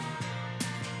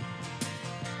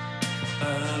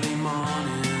Early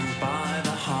morning by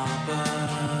the harbor.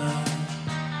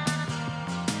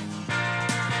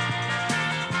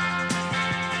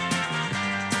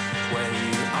 Where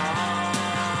you are,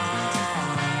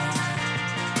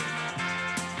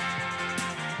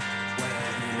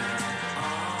 where you now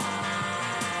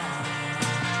are.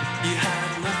 You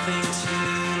had nothing to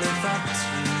live up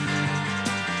to.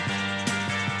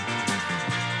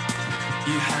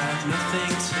 You have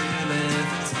nothing to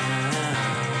live down.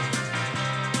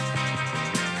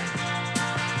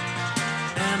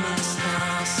 Emma's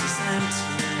house is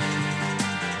empty.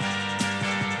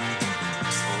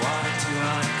 So why do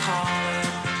I call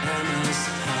it Emma's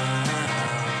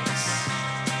house?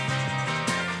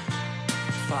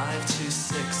 5 to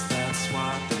 6, that's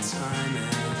what the time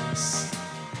is.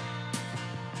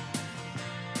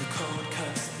 The cold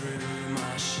cuts through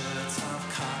my shirt of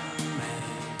cotton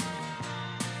made.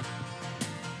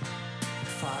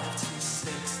 5 to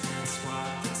 6, that's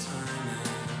what the time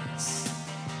is.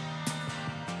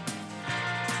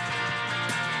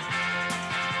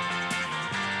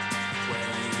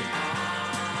 Where you are,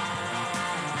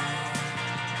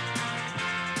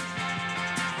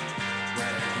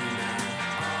 where you now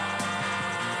are.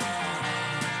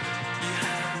 You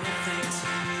have nothing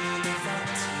to live up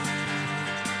to.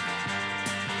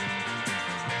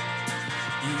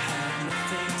 You have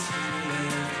nothing to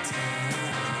live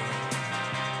down.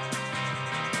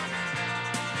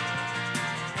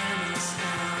 Emma's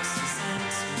house is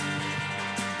empty.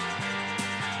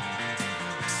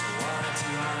 So why do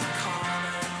I call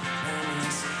it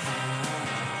Emma's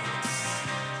house?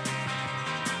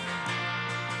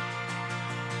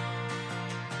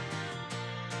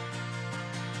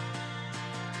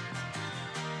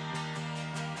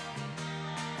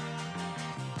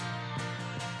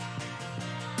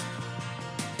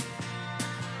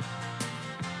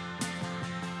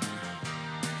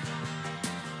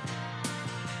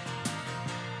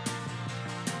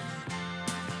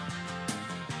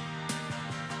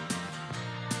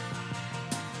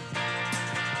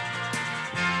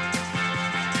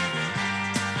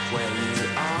 Where you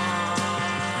are,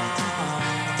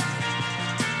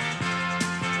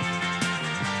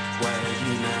 where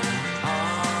you now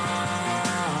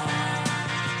are.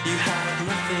 You have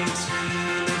nothing to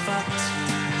live up to.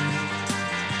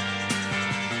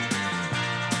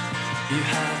 You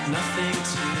have nothing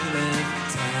to live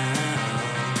down.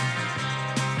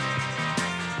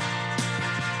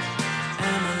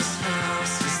 Emma's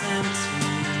house is empty.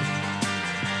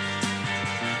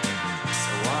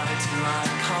 So why do I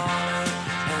call it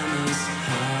Emma's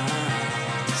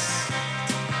house?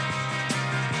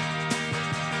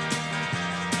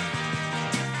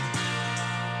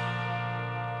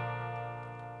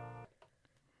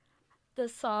 The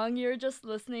song you're just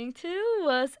listening to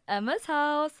was Emma's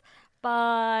House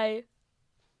by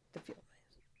The Field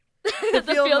The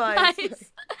Field Field Mice.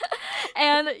 Mice.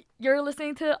 And you're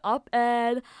listening to Up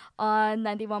Ed on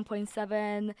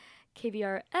 91.7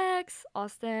 KVRX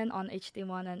Austin on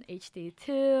HD1 and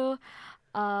HD2.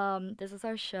 This is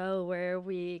our show where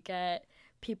we get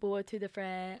people with two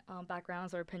different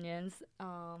backgrounds or opinions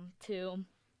to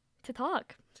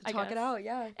talk. to I talk it guess. out.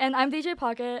 Yeah. And I'm DJ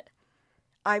Pocket,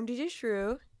 I'm DJ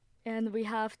Shrew. and we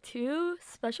have two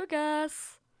special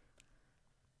guests.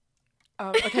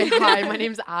 Okay, hi, my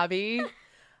name's Abby.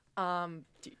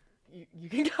 You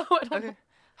can go. Okay.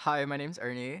 Hi, my name's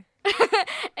Ernie.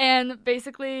 And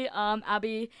basically,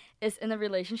 Abby is in a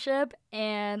relationship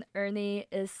and Ernie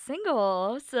is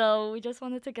single. So we just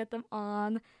wanted to get them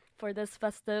on for this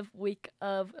festive week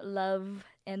of love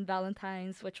and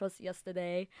Valentine's, which was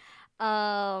yesterday.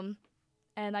 And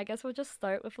I guess we'll just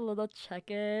start with a little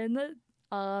check-in.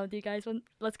 Do you guys want?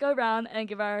 Let's go around and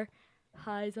give our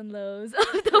highs and lows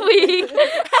of the week.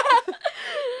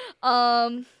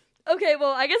 Okay,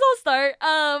 well, I guess I'll start.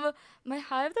 My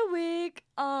high of the week,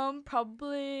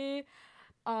 probably,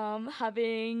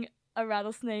 having a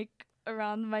rattlesnake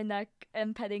around my neck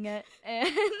and petting it, and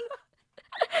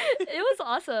it was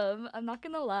awesome. I'm not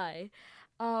gonna lie.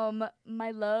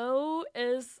 My low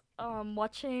is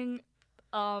watching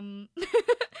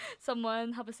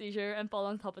someone have a seizure and fall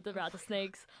on top of the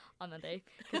rattlesnakes on Monday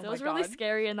because Oh it was my really God.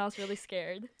 scary and I was really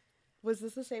scared. Was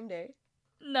this the same day?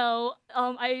 No,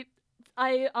 I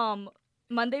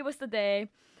Monday was the day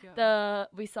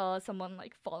we saw someone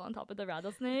like fall on top of the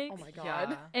rattlesnakes. Oh my God.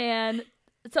 Yeah. And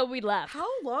so we left. How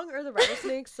long are the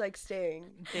rattlesnakes like staying?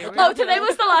 They were Oh, today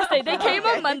was the last day. They came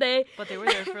Okay. on Monday. But they were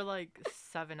there for like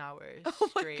 7 hours Oh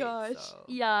my straight. gosh. So.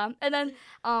 Yeah, and then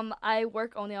I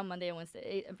work only on Monday and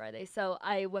Wednesday and Friday, so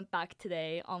I went back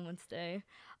today on Wednesday,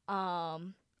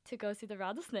 to go see the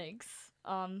rattlesnakes.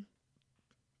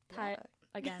 Ty-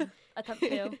 again. Attempt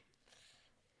 2.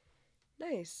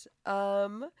 Nice.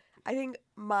 I think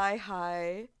my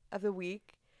high of the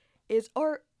week is,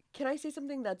 or can I say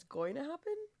something that's going to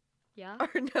happen? Yeah. Or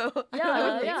no? Yeah, I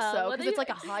would think yeah. so, What because are it's you like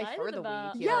a high for excited the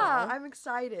about? week. you Yeah, know? I'm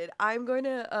excited. I'm going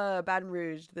to Baton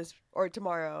Rouge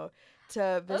tomorrow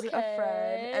to visit a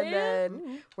friend, and Okay. then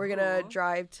Ooh. we're gonna Ooh.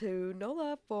 drive to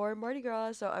NOLA for Mardi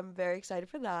Gras. So I'm very excited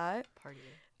for that. Party.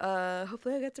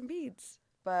 Hopefully I'll get some beads.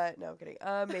 But no, I'm kidding.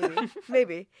 Maybe,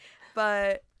 maybe.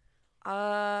 But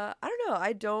I don't know.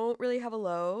 I don't really have a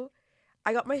low.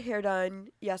 I got my hair done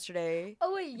yesterday.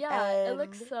 Oh wait, yeah, it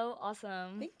looks And- so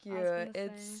awesome. Thank I you. was gonna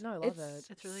It's say. No, I love it.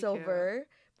 It's really cute. silver,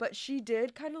 but she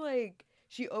did kind of like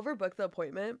she overbooked the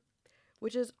appointment,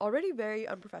 which is already very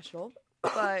unprofessional.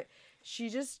 But she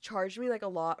just charged me like a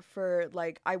lot for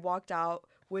like I walked out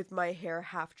with my hair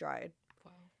half dried.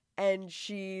 Wow. And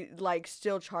she like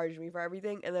still charged me for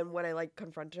everything. And then when I like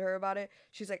confronted her about it,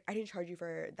 she's like, I didn't charge you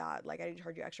for that. Like I didn't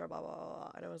charge you extra, blah blah blah.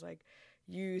 Blah. And I was like,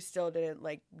 you still didn't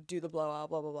like do the blowout,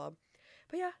 blah blah blah.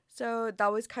 But yeah, so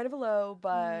that was kind of a low,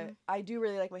 but I do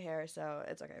really like my hair, so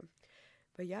it's okay.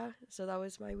 But yeah, so that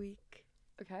was my week.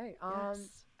 Okay.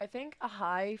 Yes. I think a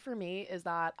high for me is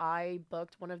that I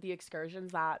booked one of the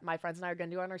excursions that my friends and I are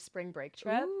gonna do on our spring break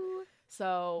trip. Ooh.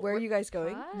 So Where are you guys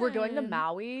going? we're going to Fun.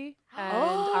 Maui and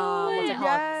Oh, what's it called?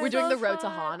 yes. We're doing So the road to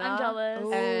fun. Hana. I'm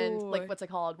jealous. And like Ooh. what's it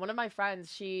called? One of my friends,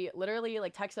 she literally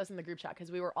like texted us in the group chat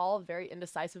because we were all very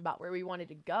indecisive about where we wanted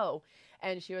to go.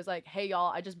 And she was like, "Hey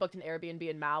y'all, I just booked an Airbnb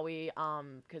in Maui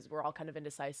because we're all kind of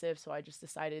indecisive, so I just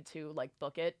decided to like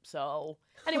book it. So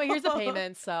anyway, here's the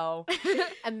payment. So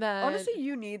and then Honestly,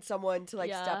 you need someone to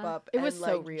like step Yeah. up. It was and,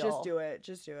 so like, real. Just do it.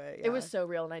 Just do it. it was yeah. so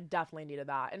real, and I definitely needed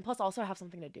that. And plus, also I have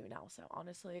something to do now, so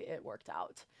honestly, it worked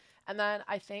out. And then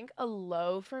I think a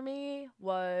low for me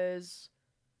was,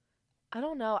 I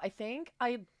don't know. I think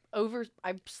I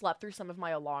slept through some of my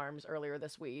alarms earlier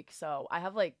this week, so I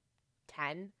have like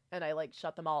 10, and I like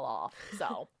shut them all off.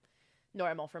 So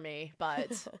normal for me,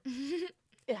 but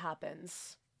it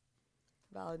happens.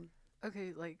 valid.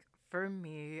 Okay, like for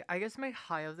me, I guess my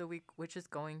high of the week, which is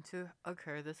going to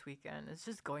occur this weekend, is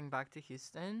just going back to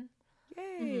Houston.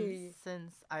 Yay.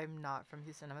 Since I'm not from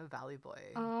Houston, I'm a Valley boy.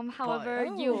 However,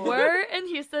 you Oh. were in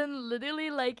Houston literally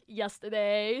like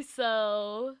yesterday,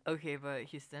 so Okay, but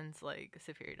Houston's like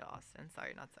superior to Austin.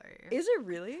 Sorry, not sorry. Is it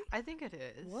really? I think it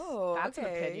is. Whoa. That's an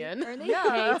okay. opinion. Ernie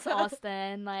Yeah. hates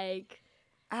Austin. Like,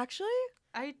 Actually,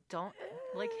 I don't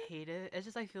like hate it. It's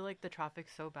just I feel like the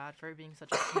traffic's so bad for it being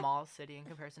such a small city in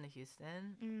comparison to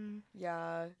Houston.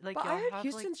 yeah. Like, but y'all I heard have, like-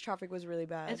 Houston's traffic was really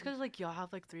bad. It's because like y'all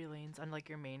have like 3 lanes on like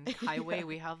your main highway. Yeah.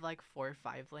 We have like 4 or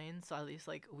 5 lanes, so at least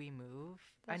like we move.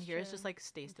 And That's here it's just true. like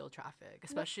stay still traffic,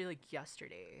 especially like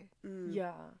yesterday. Mm.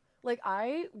 Yeah. Like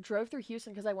I drove through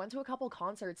Houston because I went to a couple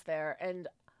concerts there, and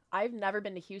I've never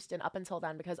been to Houston up until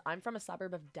then because I'm from a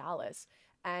suburb of Dallas.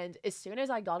 And as soon as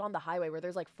I got on the highway where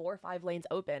there's like 4 or 5 lanes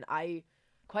open, I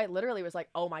quite literally was like,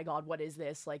 "Oh my god, what is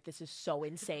this? Like this is so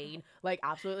insane." Like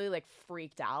absolutely like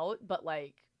freaked out, but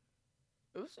like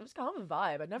it was kind of a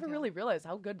vibe. I never Yeah. really realized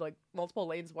how good like multiple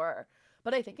lanes were.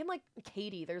 But I think in like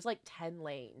Katy, there's like 10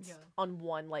 lanes Yeah. on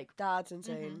one like That's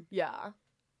insane. yeah.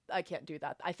 I can't do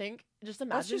that. I think just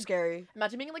That's imagine too scary.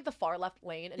 imagine being in like the far left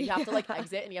lane and you have to like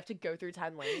exit and you have to go through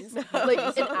 10 lanes. No.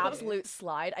 Like an absolute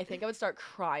slide. I think I would start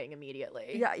crying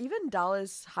immediately. Yeah, even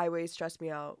Dallas highways stress me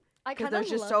out I because kind of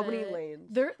there's just so many lanes.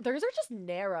 Theirs are just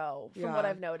narrow from what Yeah.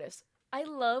 I've noticed. I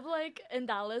love like in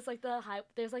Dallas, like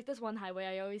there's like this one highway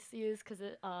I always use because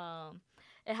it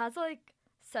has like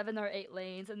 7 or 8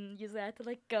 lanes, and usually I have to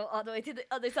like go all the way to the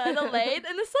other side of the lane,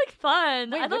 and it's like fun.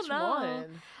 Wait, I don't which know.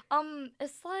 one?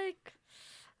 It's like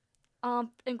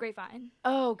in Grapevine.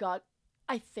 Oh god.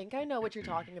 I think I know what you're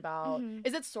talking about. Mhm.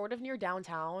 Is it sort of near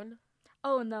downtown?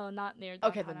 Oh no, not near.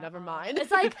 Okay, downtown then at never all. mind.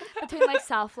 It's like between like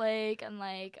South Lake and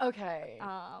like Okay.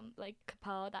 like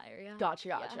Capel, that area. Gotcha,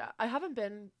 yeah. gotcha. I haven't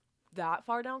been that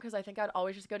far down because I think I'd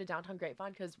always just go to downtown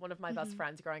Grapevine because one of my best Mhm.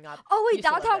 friends growing up. Oh wait, used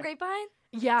to live downtown there. Grapevine?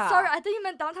 Yeah. Sorry, I think you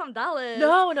meant downtown Dallas.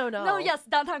 No. No, yes,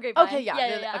 downtown Grapevine. Okay, yeah.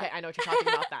 yeah. Okay, I know what you're talking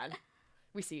about then.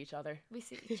 We see each other. We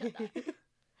see each other.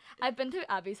 I've been to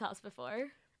Abby's house before.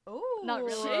 Oh, Not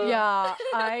really. Yeah,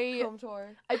 I Home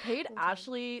tour. paid Home tour.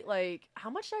 Ashley like how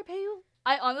much did I pay you?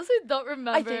 I honestly don't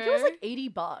remember. I think it was like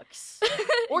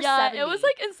 $80 or yeah, 70. it was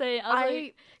like insane. I was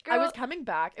like, I was girl- coming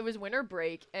back. It was winter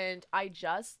break, and I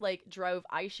just like drove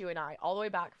Aishu and I all the way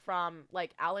back from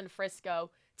like Allen Frisco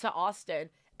to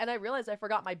Austin, and I realized I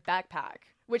forgot my backpack,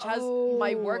 which has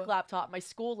my work Oh. laptop, my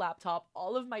school laptop,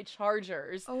 all of my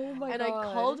chargers. Oh my and god.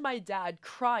 I called my dad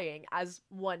crying, as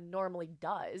one normally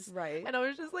does. Right. And I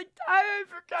was just like, Dad, I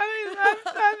forgot my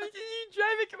laptop. Can you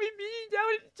drive it? Can we meet down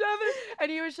And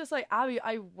he was just like, Abby,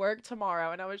 I work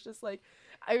tomorrow. And I was just like,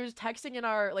 I was texting in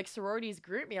our like sororities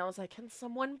group me. I was like, can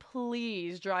someone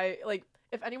please drive, like,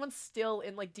 if anyone's still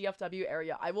in like DFW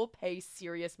area, I will pay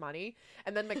serious money.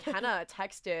 And then McKenna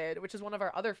texted, which is one of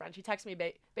our other friends. She texted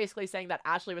me basically saying that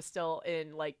Ashley was still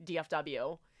in like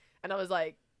DFW. And I was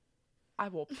like, I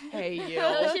will pay you.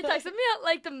 She texted me at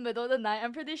like the middle of the night,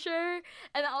 I'm pretty sure.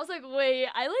 And I was like, wait,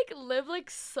 I like live like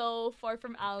so far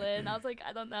from Allen. I was like,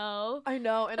 I don't know. I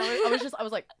know. And I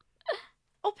was like,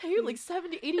 I'll pay you like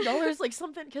 $70, $80, like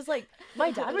something. Cause like my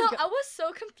dad was. I was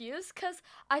so confused because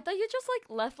I thought you just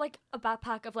like left like a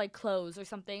backpack of like clothes or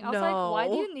something. I was like, why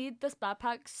do you need this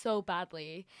backpack so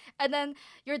badly? And then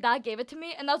your dad gave it to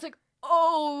me, and I was like,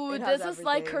 oh, It has this is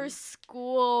like her everything.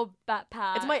 school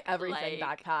backpack. It's my everything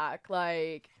like, backpack.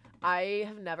 Like, I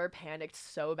have never panicked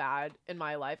so bad in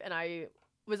my life. And I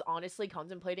was honestly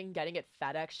contemplating getting it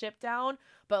FedEx shipped down.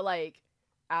 But, like,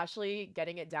 Ashley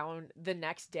getting it down the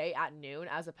next day at noon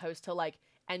as opposed to, like,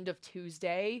 end of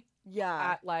Tuesday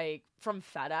Yeah. at, like, from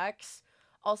FedEx.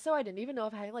 Also, I didn't even know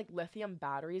if I had, like, lithium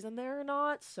batteries in there or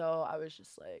not. So I was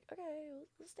just like, okay,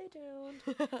 let's stay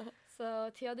tuned.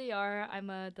 So TLDR, I'm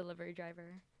a delivery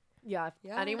driver. Yeah, if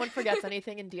Yeah. anyone forgets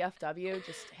anything in DFW,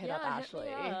 just hit up Ashley.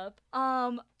 Hit me up.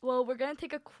 Well, we're gonna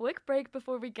take a quick break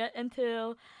before we get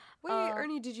into. Wait,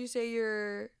 Ernie, did you say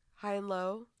your high and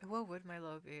low? What would my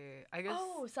low be? I guess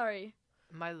Oh, sorry.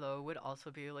 my low would also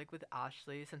be like with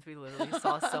Ashley, since we literally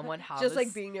saw someone have Just a like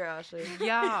s- being near Ashley.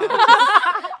 Yeah.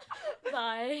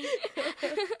 Bye.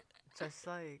 Just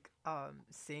like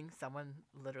seeing someone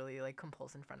literally like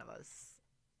compulse in front of us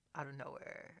out of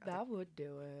nowhere. I was That would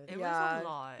do it. like, it Yeah. was a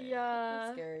lot. That's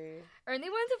Yeah. scary. Ernie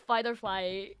went to fight or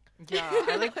flight. Yeah,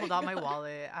 I like pulled out my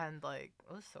wallet and like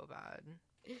it was so bad.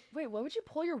 Wait, what would you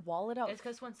pull your wallet out? It's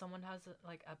because when someone has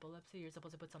like epilepsy, you're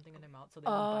supposed to put something in their mouth so they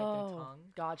don't bite their tongue.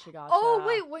 Gotcha. Oh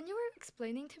wait, when you were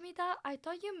explaining to me that, I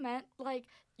thought you meant like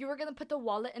you were gonna put the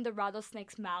wallet in the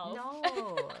rattlesnake's mouth.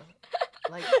 No.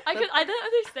 Like I didn't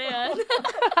understand.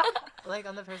 like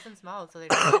on the person's mouth so they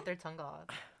don't bite their tongue off.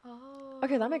 Oh.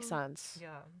 Okay, that makes sense.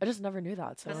 Yeah. I just never knew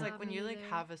that. So Because Yeah, like when me you like neither.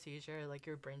 have a seizure, like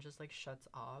your brain just like shuts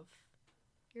off.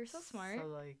 You're so smart. So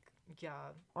like yeah,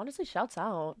 honestly, shouts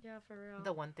out. Yeah, for real.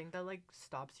 the one thing that like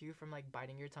stops you from like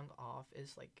biting your tongue off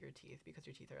is like your teeth, because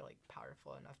your teeth are like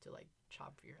powerful enough to like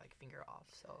chop your like finger off.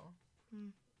 So. Hmm.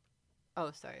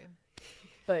 Oh, sorry.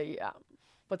 But yeah,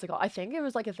 what's it called? I think it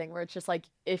was like a thing where it's just like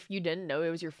if you didn't know it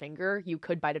was your finger, you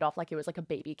could bite it off like it was like a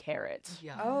baby carrot.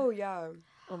 Yeah. Oh, yeah.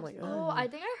 I'm like, Oh, I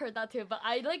think I heard that too, but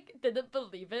I like didn't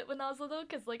believe it when I was little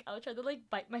because like I would try to like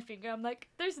bite my finger. I'm like,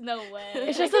 there's no way.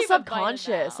 it's I just can't the even bite it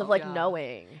subconscious now. of like Yeah.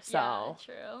 knowing. So, Yeah,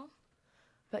 true.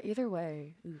 but either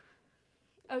way, ooh.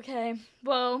 Okay,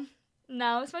 well,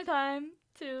 now it's my time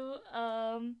to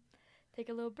take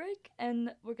a little break,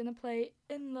 and we're gonna play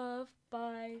 "In Love"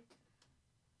 by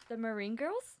the Marine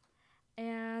Girls,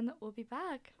 and we'll be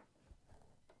back.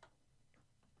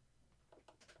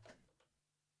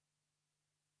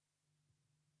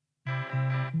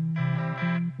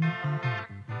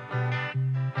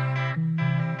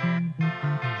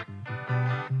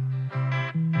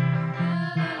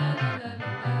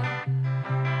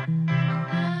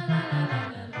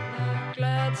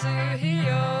 Glad to hear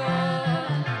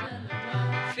you're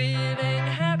feeling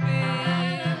happy.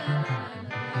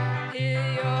 Hear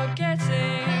you're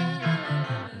getting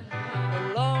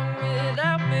along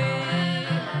without me.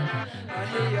 I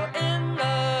hear you're in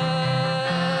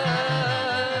love,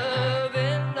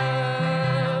 in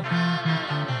love.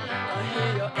 I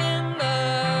hear you're in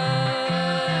love,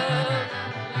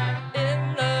 in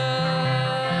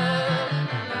love.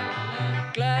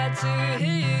 Glad to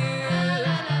hear you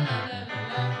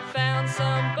found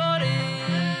somebody.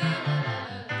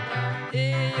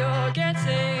 Here you're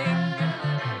getting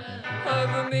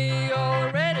over me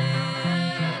already.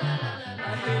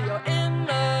 I hear you're in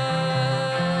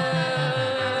love,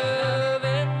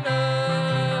 in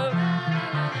love.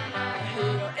 I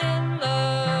hear you're in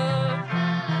love,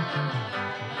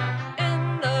 in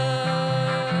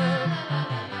love.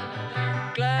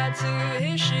 Glad to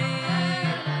hear she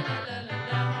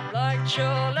liked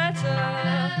your letter.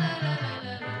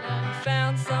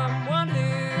 Found someone who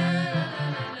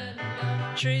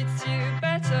treats you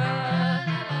better.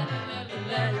 And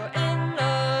now you're in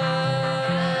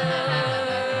love.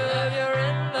 You're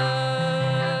in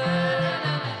love.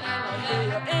 I hear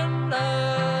you're in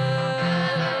love.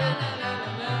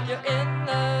 You're in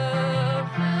love.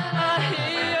 I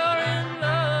hear you're in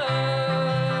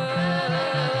love.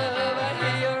 I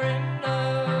hear you're in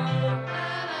love.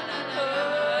 Oh,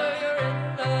 you're in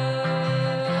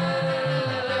love.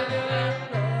 You're in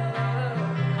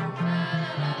love.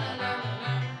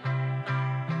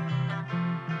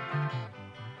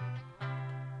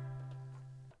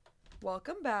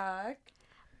 welcome back.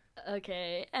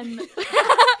 Okay, and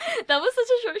that was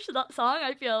such a short song,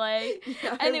 I feel like. Yeah, it was a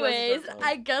short Anyways, song.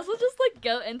 I guess we'll just like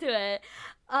go into it.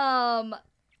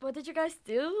 What did you guys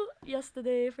do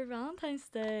yesterday for Valentine's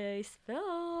Day?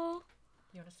 Spill.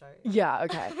 You want to start? Yeah,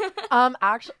 okay.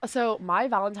 Actually, so my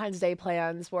Valentine's Day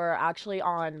plans were actually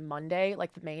on Monday,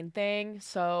 like the main thing.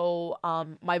 So,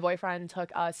 my boyfriend took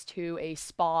us to a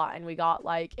spa and we got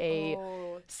like a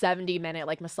Oh, 70-minute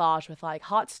like massage with like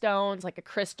hot stones, like a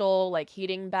crystal, like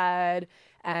heating bed,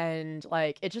 and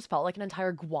like it just felt like an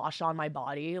entire gouache on my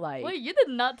body. Like, Wait, you did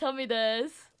not tell me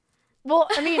this. well,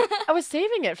 I mean, I was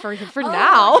saving it for Oh,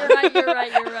 now. You're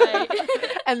right.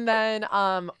 And then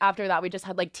after that we just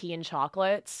had like tea and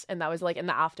chocolates, and that was like in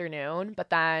the afternoon. But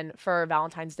then for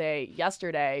Valentine's Day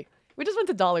yesterday, we just went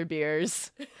to Dollar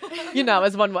Beers.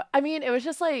 As one I mean, it was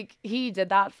just like he did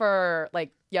that for like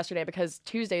yesterday because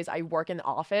Tuesdays I work in the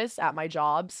office at my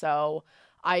job, so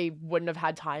I wouldn't have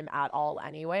had time at all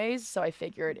anyways. So I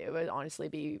figured it would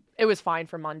honestly it was fine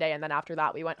for Monday. And then after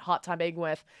that, we went hot tubbing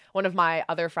with one of my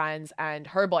other friends and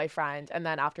her boyfriend. And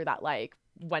then after that, like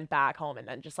went back home and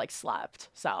then just like slept.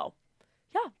 So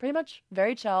yeah, pretty much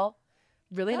very chill.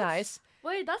 Really That's- nice.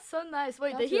 Wait, that's so nice.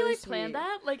 Wait, That's did he really like plan sweet.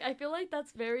 that? Like, I feel like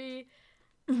that's very.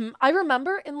 I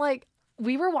remember in like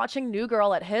we were watching New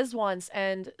Girl at his once,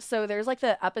 and so there's like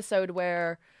the episode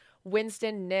where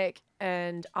Winston, Nick,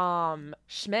 and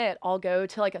Schmidt all go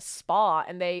to like a spa,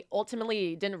 and they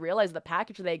ultimately didn't realize the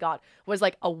package they got was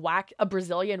like a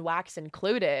Brazilian wax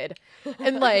included.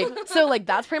 And like so like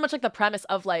that's pretty much like the premise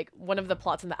of like one of the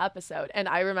plots in the episode. And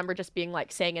I remember just being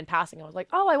like saying in passing, I was like,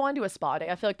 oh, I want to do a spa day.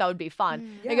 I feel like that would be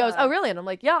fun. He goes, Yeah. oh really? And I'm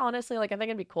like, yeah, honestly, like I think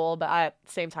it'd be cool, but at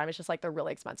the same time it's just like they're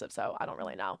really expensive, so I don't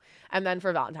really know. And then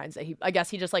for Valentine's Day, I guess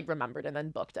he just like remembered and then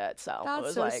booked it. So it that's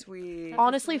was so like sweet.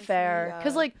 honestly so fair, sweet.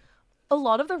 because Yeah. like a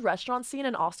lot of the restaurant scene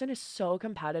in Austin is so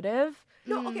competitive.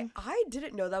 No, okay, I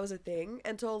didn't know that was a thing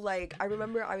until like I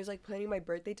remember I was like planning my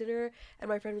birthday dinner and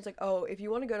my friend was like, "Oh, if you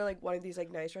want to go to like one of these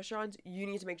like nice restaurants, you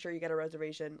need to make sure you get a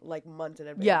reservation like months in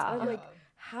advance." Yeah. And I'm like,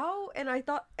 "How?" And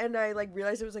I like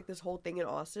realized it was like this whole thing in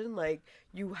Austin, like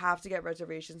you have to get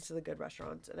reservations to the good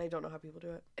restaurants, and I don't know how people do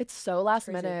it. It's so last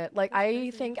crazy. minute. Like I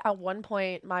think at one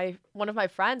point one of my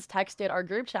friends texted our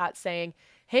group chat saying,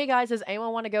 "Hey guys, does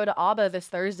anyone want to go to ABBA this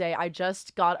Thursday? I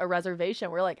just got a reservation."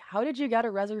 We're like, "How did you get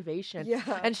a reservation?"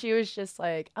 Yeah. And she was just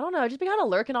like, "I don't know, just be kind of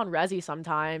lurking on Resi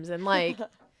sometimes." And like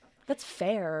that's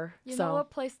fair. You so know what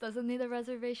place doesn't need a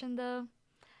reservation though?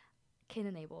 Cane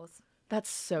and Abel's. that's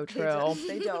so They true. just-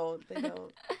 They don't. They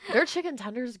don't. Their chicken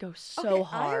tenders go so Okay, I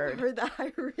hard. have heard that.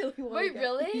 I really want. Wait,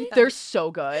 really? They're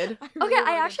so good. Okay,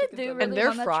 I actually do And really their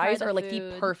wanna try fries the are like the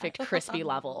food. perfect crispy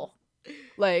level.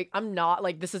 Like I'm not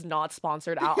like this is not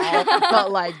sponsored at all,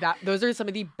 but like those are some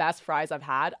of the best fries I've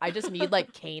had. I just need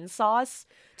like cane sauce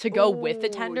to go with the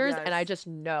Ooh, tenders, and I yes. just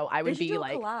know I would be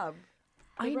like, collab.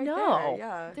 I Like, right know. there,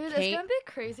 yeah. Dude, Cane- it's gonna be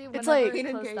crazy whenever like- it Cane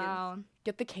and closes cane. down.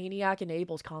 Get the Caniac and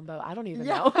Abel's combo. I don't even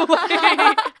Yeah.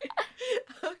 know.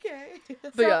 Okay.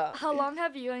 But So, yeah. how long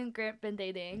have you and Grant been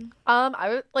dating? I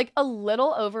was like a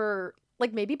little over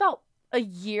like maybe about a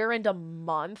year and a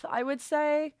month, I would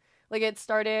say. Like it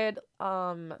started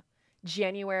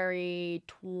January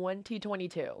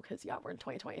 2022 because yeah, we're in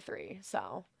 2023.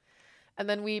 So, and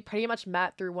then we pretty much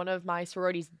met through one of my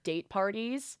sorority's date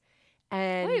parties.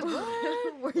 And Wait,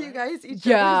 what? Were you guys each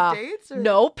Yeah. other's dates? Or?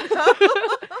 nope.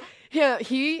 Yeah,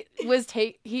 he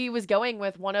was going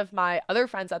with one of my other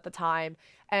friends at the time,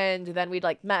 and then we'd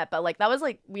like met, but like that was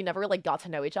like we never like got to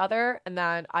know each other. And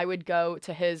then I would go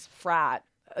to his frat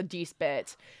a decent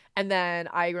bit, and then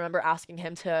I remember asking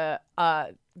him to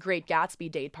Great Gatsby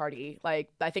date party. Like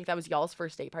I think that was y'all's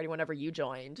first date party whenever you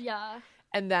joined. Yeah.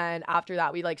 And then after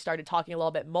that, we like started talking a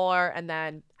little bit more. And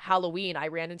then Halloween, I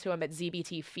ran into him at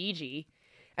ZBT Fiji.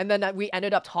 And then we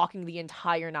ended up talking the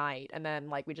entire night. And then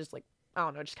like we just like, I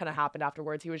don't know, it just kind of happened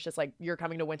afterwards. He was just like, "You're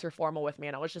coming to winter formal with me."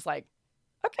 And I was just like,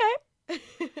 okay,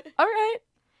 all right.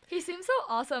 He seems so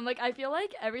awesome. Like, I feel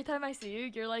like every time I see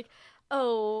you, you're like,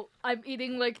 oh, I'm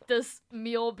eating like this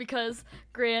meal because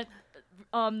Grant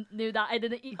knew that I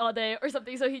didn't eat all day or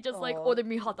something, so he just like Aw. ordered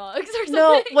me hot dogs or something.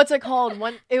 No, what's it called?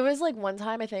 It was like one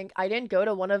time I think I didn't go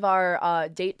to one of our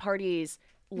date parties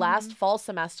last fall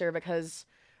semester because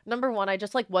number one, I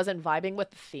just like wasn't vibing with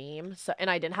the theme, so and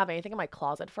I didn't have anything in my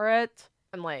closet for it.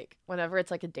 And like whenever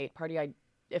it's like a date party,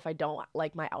 if I don't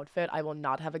like my outfit, I will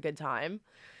not have a good time.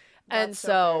 And That's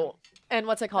so so, and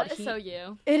what's it called? That is so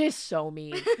you. It is so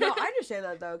me. No, I understand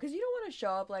that though, because you don't want to show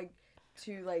up like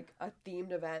to like a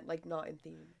themed event, like not in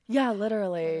theme. Yeah,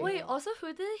 literally. Wait, also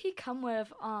who did he come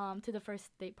with to the first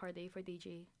date party for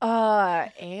DG?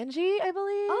 Angie, I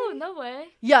believe. Oh, no way.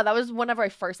 Yeah, that was whenever I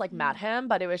first like met him,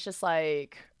 but it was just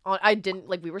like I didn't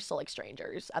like we were still like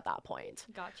strangers at that point.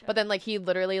 Gotcha. But then like he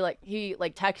literally he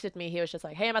texted me. He was just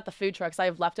like, "Hey, I'm at the food trucks. I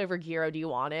have leftover gyro. Do you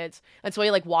want it?" And so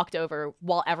he like walked over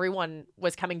while everyone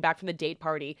was coming back from the date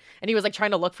party, and he was like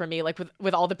trying to look for me like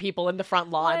with all the people in the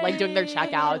front lawn like doing their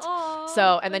checkout. Aw,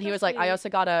 So and then that's he was like, "I sweet. also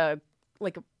got a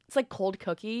like it's like cold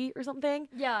cookie or something."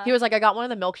 Yeah. He was like, "I got one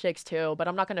of the milkshakes too, but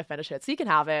I'm not gonna finish it, so you can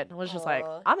have it." And I was just like,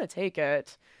 Aw. "I'm gonna take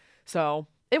it." So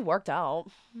it worked out.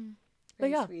 But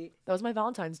Very yeah. sweet. That was my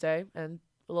Valentine's Day and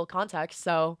a little context.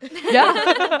 So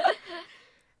yeah.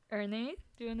 Ernie,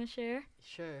 do you want to share?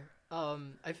 Sure.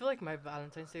 I feel like my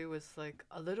Valentine's Day was like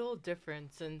a little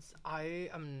different since I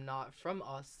am not from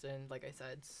Austin, like I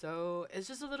said. So it's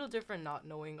just a little different not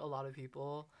knowing a lot of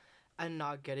people and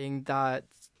not getting that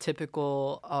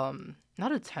typical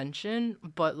not attention,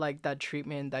 but like that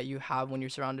treatment that you have when you're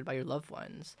surrounded by your loved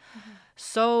ones.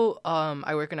 So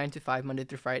I work a 9 to 5 Monday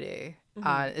through Friday.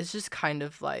 And it's just kind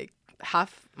of like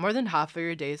more than half of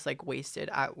your day is like wasted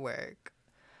at work.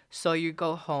 So you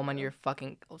go home and you're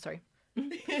fucking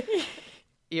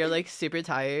you're like super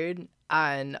tired,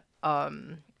 and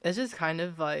it's just kind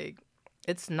of like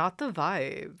it's not the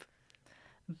vibe.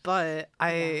 But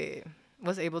I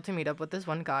was able to meet up with this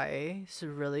one guy. He's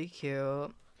really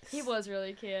cute. He was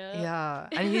really cute. Yeah,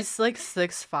 and he's like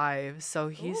 6'5", so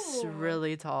he's Ooh.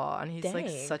 really tall, and he's like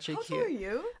Dang. such a How tall are cute.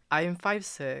 you? I'm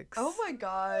 5'6". Oh my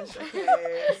gosh.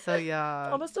 Okay. So yeah.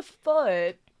 Almost a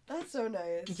foot. That's so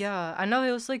nice. Yeah, I know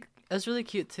it was really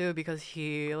cute too because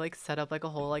he like set up like a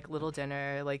whole like little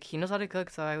dinner. Like he knows how to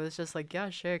cook, so I was just like, yeah,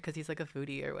 sure, because he's like a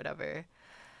foodie or whatever.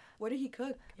 What did he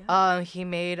cook? Yeah. He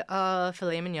made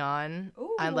filet mignon,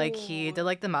 and like he did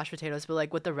like the mashed potatoes, but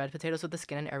like with the red potatoes with the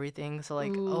skin and everything. So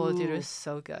like, oh dude, it was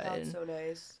so good. That's so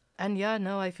nice. And yeah,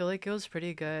 no, I feel like it was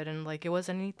pretty good, and like it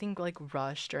wasn't anything like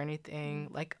rushed or anything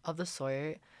like of the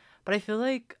sort. But I feel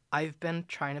like I've been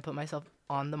trying to put myself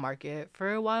on the market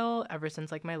for a while ever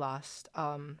since like my last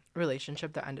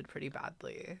relationship that ended pretty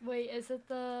badly. Wait, is it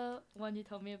the one you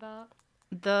told me about?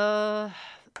 The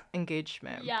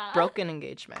engagement, Yeah. broken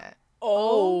engagement.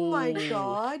 Oh my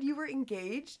god, you were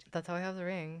engaged? That's how I have the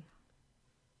ring.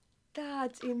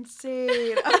 That's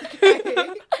insane.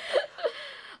 Okay.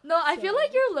 No, I feel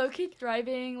like you're low-key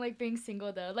thriving, like, being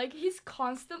single, though. Like, he's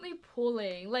constantly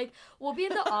pulling. Like, we'll be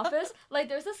in the office, like,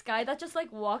 there's this guy that just,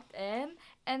 like, walked in,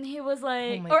 and he was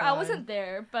like... my or I God. wasn't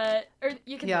there, but... Or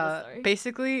you can tell the Yeah, story.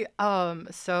 basically,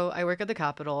 so I work at the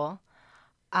Capitol,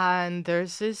 and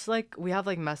there's this, like, we have,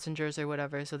 like, messengers or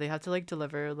whatever, so they have to, like,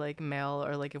 deliver, like, mail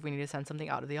or, like, if we need to send something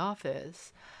out of the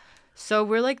office. So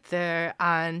we're, like, there,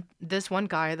 and this one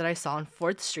guy that I saw on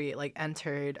 4th Street, like,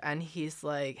 entered, and he's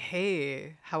like,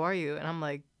 hey, how are you? And I'm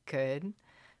like, good.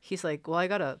 He's like, well, I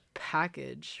got a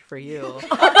package for you.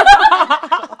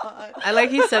 And,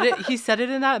 like, he said it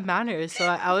in that manner, so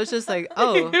I was just like,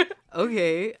 oh,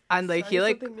 okay. And, like, he,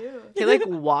 like, Something new. he like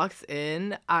walks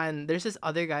in, and there's this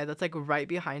other guy that's like right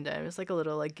behind him. It's like a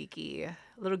little like geeky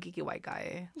white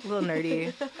guy, a little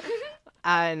nerdy.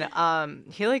 And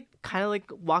he like kind of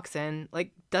like walks in,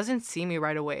 like doesn't see me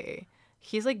right away.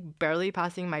 He's like barely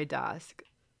passing my desk,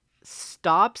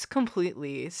 stops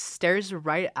completely, stares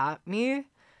right at me,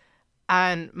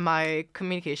 and my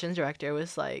communications director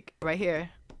was like, right here,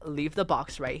 leave the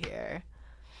box right here.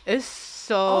 It's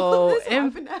so this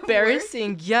happened at work?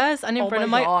 embarrassing. Yes, and in front of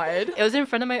my God. it was in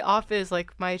front of my office,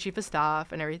 like my chief of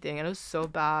staff and everything, and it was so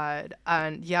bad.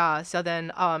 And yeah, so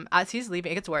then as he's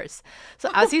leaving, it gets worse. So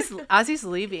as he's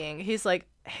leaving, he's like,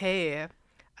 hey,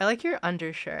 I like your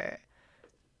undershirt.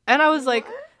 And I was like,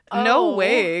 no Oh.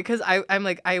 way, because I'm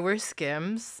like, I wear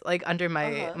Skims like under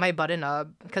my Uh-huh. my button up,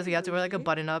 because you have to wear like a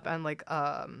button up and like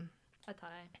A tie.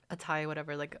 a tie,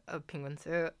 whatever, like a penguin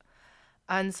suit.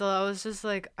 And so I was just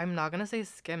like, I'm not gonna say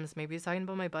Skims. Maybe he's talking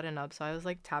about my button up. So I was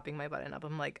like tapping my button up.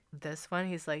 I'm like, this one?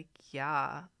 He's like,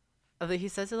 yeah. He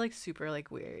says it like super like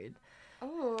weird.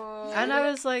 Oh. And I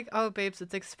was like, oh, babes,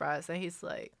 it's Express. And he's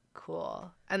like,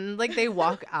 cool. And like they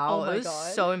walk out. my It was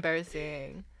God. so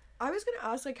embarrassing. I was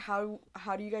gonna ask like how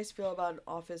do you guys feel about an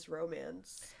office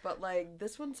romance? But like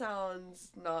this one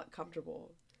sounds not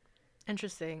comfortable.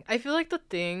 Interesting. I feel like the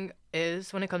thing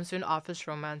is when it comes to an office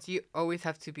romance, you always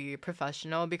have to be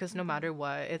professional, because no matter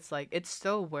what, it's like it's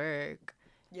still work.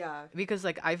 Yeah. Because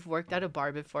like I've worked at a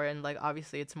bar before, and like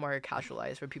obviously it's more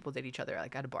casualized where people date each other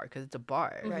like at a bar because it's a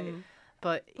bar. Right.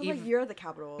 But But like you're at the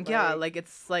Capitol. yeah, like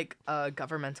it's like a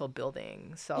governmental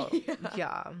building, so Yeah.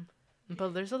 yeah.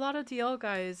 But there's a lot of DL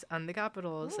guys on the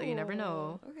Capitol, so you never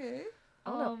know. Oh, Okay. I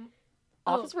don't know.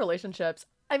 Oh. Office relationships.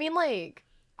 I mean, like,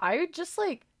 I just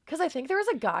like, because I think there was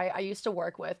a guy I used to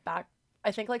work with back,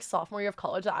 I think like sophomore year of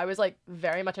college that I was like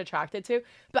very much attracted to.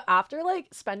 But after like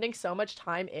spending so much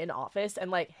time in office and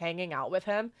like hanging out with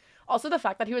him, also the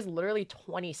fact that he was literally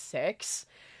 26,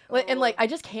 like, and like I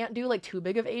just can't do like too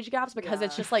big of age gaps because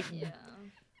it's Yeah. just like, Yeah.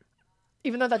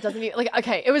 even though that doesn't mean like,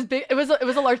 okay, it was big, it was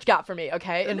a large gap for me.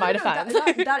 Okay, in my defense.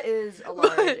 That is a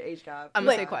large age gap. I'm gonna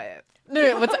Like- stay quiet.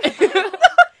 No, what's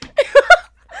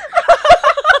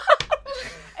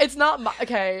it's not my,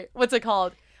 okay, what's it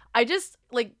called? I just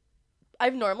like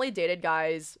I've normally dated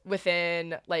guys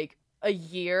within like a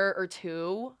year or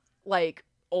two like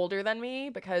older than me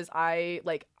because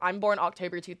I'm born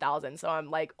October 2000, so I'm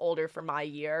like older for my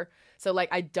year. So like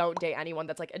I don't date anyone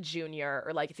that's like a junior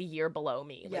or like the year below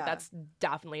me. Like Yeah. that's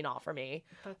definitely not for me.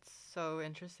 That's so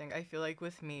interesting. I feel like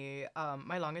with me,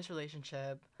 my longest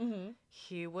relationship, Mm-hmm.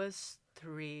 he was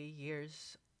 3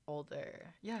 years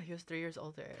older. Yeah, he was 3 years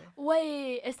older.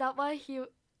 Wait, is that why he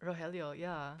Rogelio,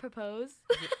 yeah. proposed?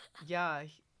 Yeah.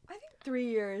 I think 3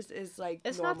 years is like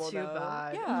It's normal, not too though.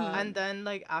 bad. Yeah. And then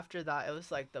like after that, it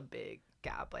was like the big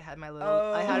gap. I had my little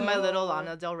Oh.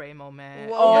 Lana Del Rey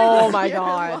moment. Oh my Yeah,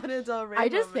 God. Lana Del Rey I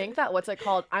just moment. think that what's it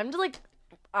called? I'm just like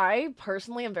I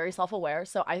personally am very self-aware,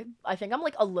 so I think I'm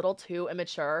like a little too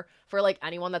immature for like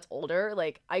anyone that's older.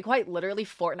 Like I quite literally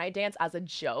Fortnite dance as a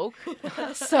joke.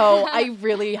 So I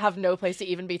really have no place to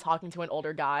even be talking to an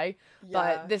older guy. Yeah.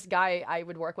 But this guy I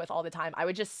would work with all the time, I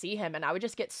would just see him and I would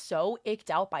just get so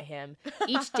icked out by him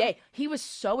each day. He was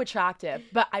so attractive,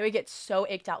 but I would get so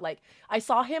icked out. Like I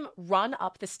saw him run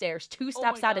up the stairs 2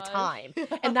 steps at a gosh. time,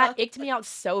 and that icked me out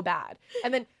so bad.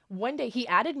 And then one day he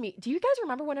added me. Do you guys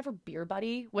remember whenever Beer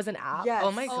Buddy was an app? Yes.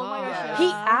 Oh my Oh my gosh. gosh, He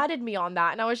yeah. added me on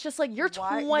that, and I was just like, "You're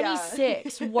Why-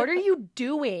 26. What are you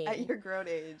doing?" At your grown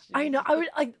age. I know. I would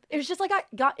like. It was just like I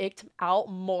got icked out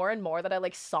more and more that I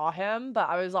like saw him, but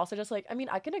I was also just like, I mean,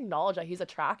 I can acknowledge that he's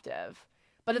attractive,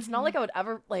 but it's not like I would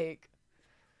ever like.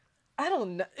 I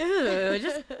don't know. Ew,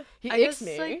 just he I icks guess,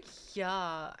 me. like,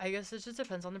 yeah, I guess it just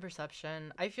depends on the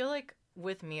perception. I feel like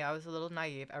with me, I was a little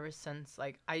naive ever since,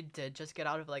 like, I did just get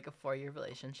out of, like, a 4-year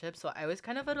relationship. So I was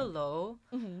kind of at a low.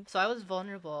 Mhm. So I was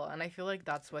vulnerable. And I feel like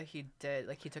that's what he did.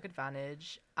 Like, he took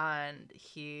advantage. And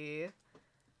he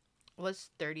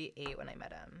was 38 when I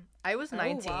met him. I was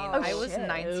 19. wow. Oh, I was shit.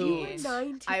 19.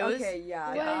 19. I was- Okay, yeah.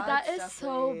 Wait, Yeah. that that's is so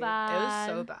definitely- bad. It was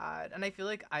so bad. And I feel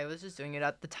like I was just doing it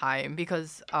at the time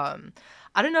because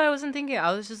I don't know, I wasn't thinking.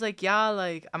 I was just like, yeah,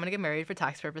 like I'm gonna get married for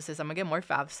tax purposes. I'm gonna get more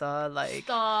FAFSA. Like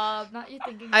Stop, not you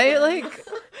thinking. I that. like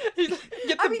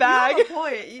Get I the mean, bag. You have a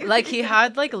point. You- like he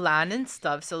had like land and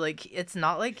stuff, so like it's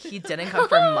not like he didn't come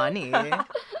for money.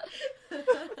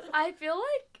 I feel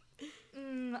like,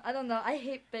 I don't know. I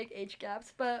hate big age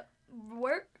gaps, but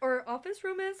work or office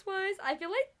romance wise, I feel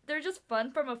like they're just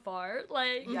fun from afar.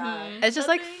 Like, Yeah. It's just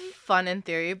like nothing- fun in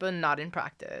theory, but not in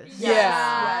practice. Yeah,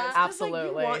 Yes, 'cause,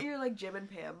 absolutely. Like, you want your like Jim and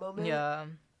Pam moment. Yeah.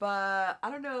 But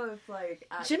I don't know if like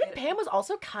Jim and Pam was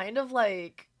also kind of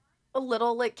like a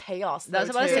little like chaos. That's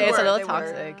though, what I too. say. It's a They were, little they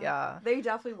were. toxic. Yeah. They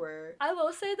definitely were. I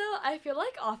will say though, I feel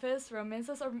like office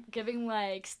romances are giving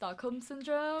like Stockholm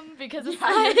syndrome because it's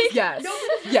like Yes. No,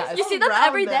 Yes. you see them around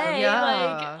every them. day. Yeah.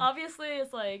 Like obviously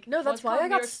it's like No, that's what's why I called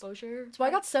got mere s- exposure. So I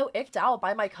got so icked out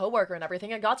by my coworker and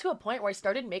everything. It got to a point where I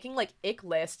started making like ick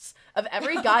lists of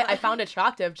every guy I found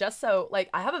attractive, just so like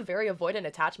I have a very avoidant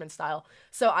attachment style.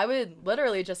 So I would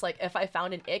literally just like if I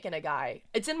found an ick in a guy,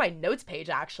 it's in my notes page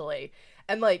actually.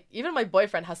 And like even my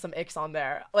boyfriend has some icks on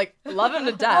there. Like love him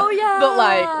to death. Oh, yeah. But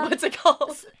like what's it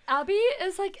called? Abby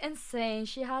is like insane.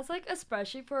 She has like a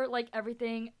spreadsheet for like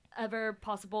everything ever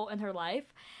possible in her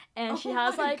life. And she Oh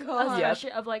has my like God. a Yep.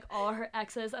 spreadsheet of like all her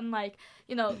exes and like,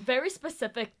 you know, very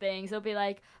specific things. It'll be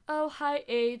like, oh hi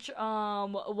H,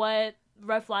 what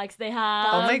red flags they have.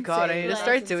 Oh my That's god, I need to insane.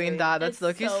 start That's doing insane. that. That's It's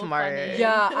low-key so smart. funny.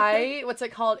 Yeah, what's it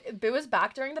called? It was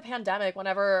back during the pandemic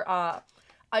whenever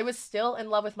I was still in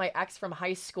love with my ex from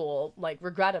high school, like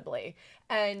regrettably.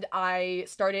 And I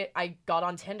got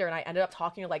on Tinder and I ended up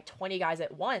talking to like 20 guys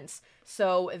at once.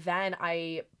 So then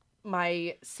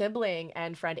my sibling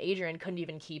and friend Adrian couldn't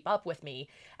even keep up with me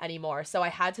anymore. So I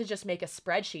had to just make a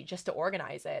spreadsheet just to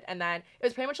organize it. And then it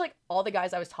was pretty much like all the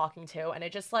guys I was talking to. And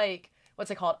it just like, what's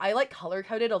it called? I like color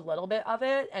coded a little bit of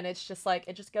it. And it's just like,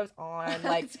 it just goes on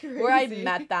like That's where I crazy.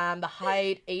 met them, the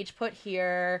height, age put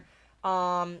here.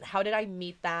 How did I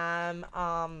meet them?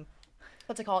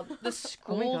 What's it called? The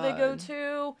school they go God.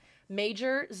 to,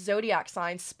 major zodiac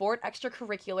signs, sport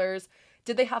extracurriculars,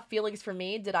 did they have feelings for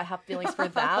me? Did I have feelings for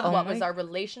them? Oh What my- was our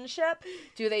relationship?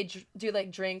 Do they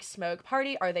drink, smoke,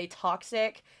 party? Are they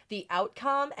toxic? The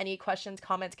outcome, any questions,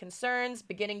 comments, concerns,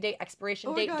 beginning date, expiration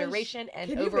Oh my date, gosh. duration, and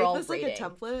Can you overall make this like rating. a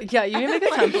template? Yeah, you need to make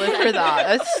a template for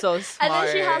that. That's so smart. And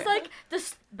then she has like the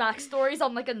backstories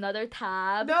on like another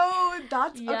tab. No,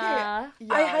 that's Yeah.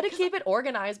 okay. I had to 'cause- keep it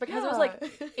organized because it was like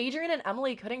Yeah. Adrian and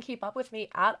Emily couldn't keep up with me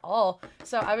at all.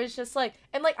 So I was just like,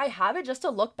 and like I have it just to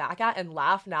look back at and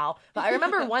laugh now. But I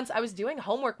remember once I was doing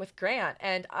homework with Grant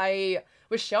and I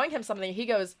was showing him something. He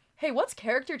goes, "Hey, what's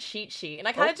character cheat sheet?" And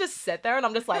I kind of just sit there and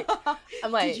I'm just like,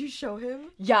 Did you show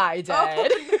him? yeah, I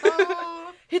did.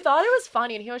 Oh, He thought it was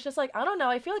funny and he was just like, I don't know.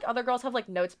 I feel like other girls have like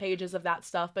notes pages of that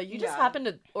stuff, but you just Yeah. happen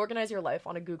to organize your life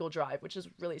on a Google Drive, which is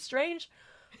really strange.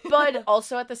 But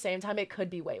also at the same time, it could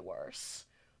be way worse.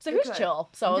 So he was Okay. chill.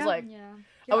 So I was Yeah. like,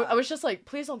 Yeah. I was just like,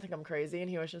 please don't think I'm crazy. And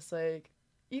he was just like,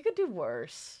 you could do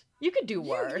worse. You could do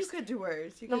worse. You could do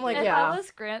worse. You And I'm could like, do If yeah. I was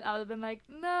Grant, I would have been like,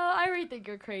 no, I really think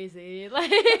you're crazy.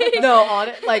 Like, No, on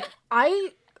it, like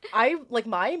I like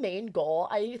my main goal,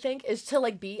 I think, is to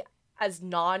like be as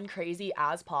non-crazy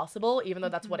as possible, even though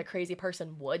that's what a crazy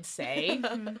person would say.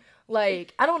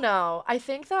 Like, I don't know. I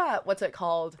think that what's it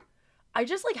called? I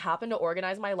just like happen to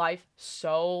organize my life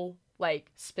so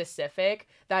like specific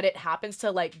that it happens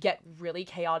to like get really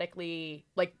chaotically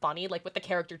like funny, like with the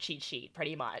character cheat sheet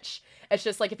pretty much. It's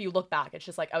just like if you look back, it's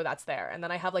just like, oh, that's there. And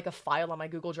then I have like a file on my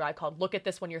Google Drive called "Look at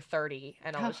this when you're 30,"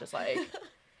 and I was just like,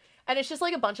 and it's just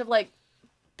like a bunch of like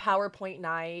PowerPoint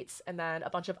nights and then a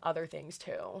bunch of other things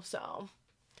too. So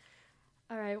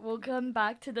all right, we'll come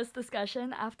back to this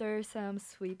discussion after some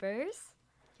sweepers.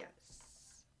 Yes.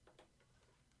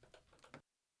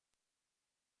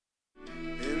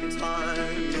 In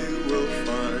time you will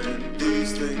find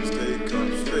these things take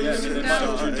up space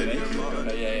inside your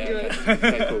mind.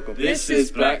 Okay, cool. This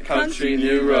is Black Country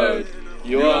New Road.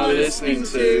 You are listening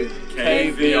to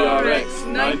KVRX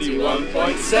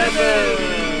 91.7.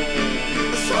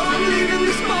 So I'm leaving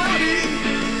this body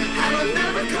and I'm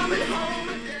never coming home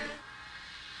again.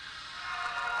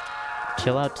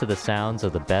 Chill out to the sounds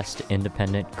of the best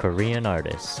independent Korean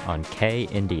artists on K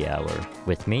Indie Hour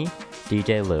with me,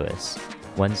 DJ Lewis.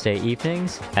 Wednesday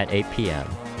evenings at 8 p.m.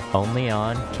 Only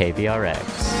on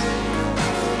KVRX.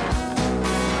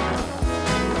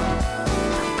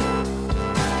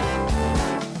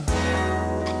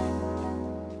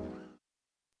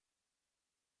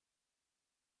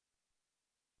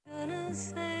 Gonna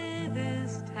say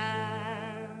this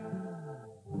time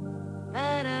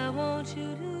that I want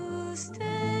you to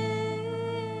stay.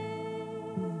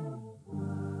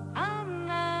 I'm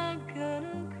not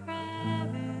gonna cry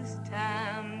this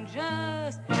time.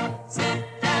 Just sit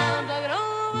down, talk it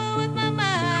over with my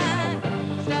mind.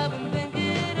 Stop and think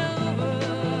it over.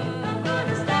 I'm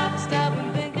gonna stop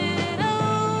and think it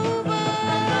over.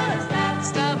 I'm gonna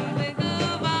stop and think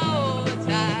of all the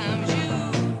times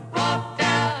you walked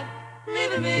out,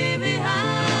 leaving me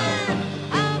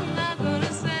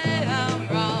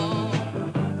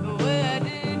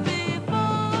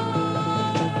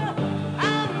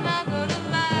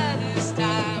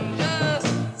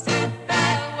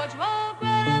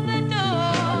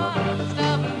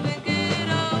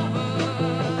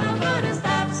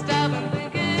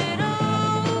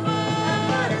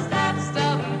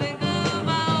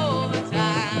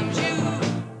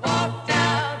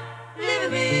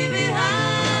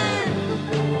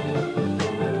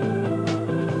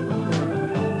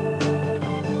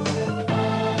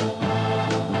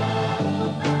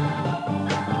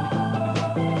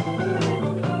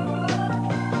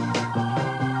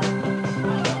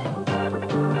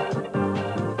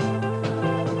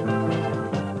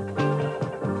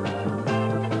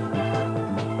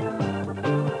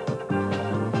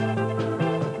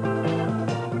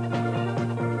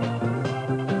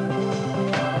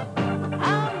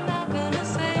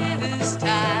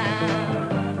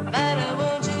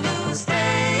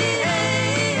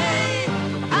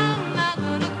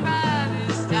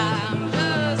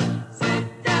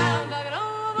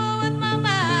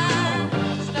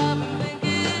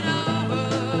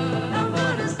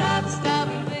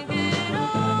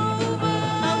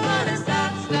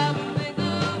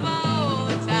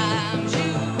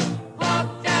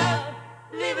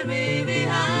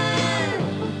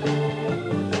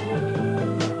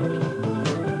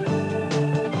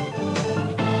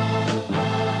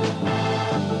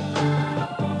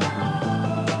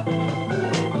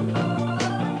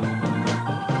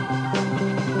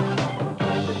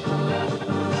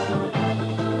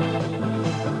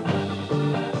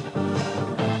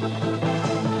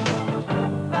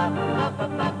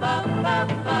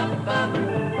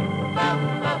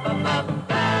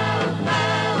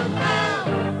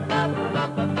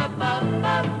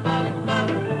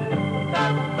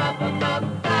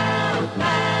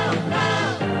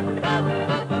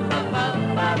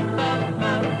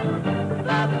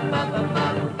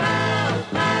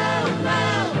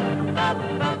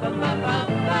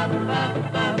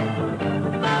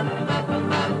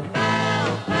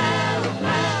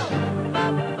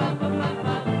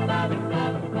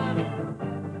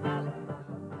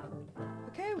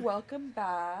welcome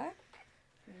back.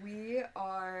 We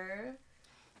are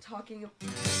talking.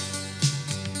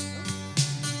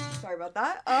 Sorry about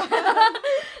that.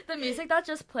 The music that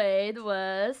just played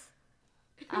was.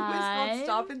 It was called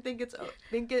 "Stop and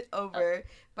Think It Over"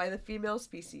 by the Female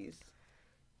Species.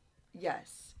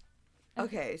 Yes.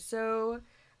 Okay, so,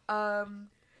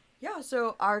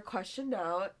 so our question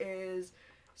now is,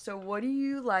 so what do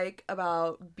you like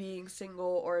about being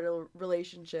single or in a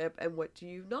relationship, and what do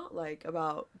you not like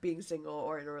about being single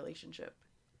or in a relationship?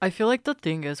 I feel like the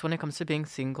thing is when it comes to being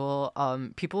single,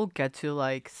 people get to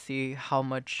like see how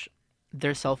much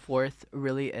their self-worth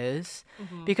really is,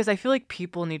 because I feel like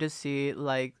people need to see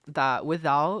like that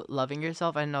without loving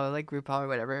yourself. I know like RuPaul or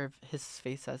whatever his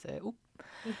face says it. Oop.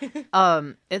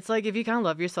 It's like if you can't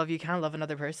love yourself, you can't love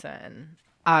another person,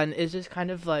 and it's just kind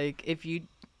of like if you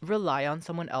rely on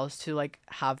someone else to like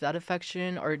have that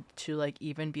affection or to like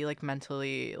even be like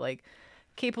mentally like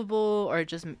capable or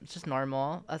just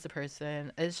normal as a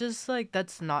person, it's just like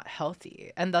that's not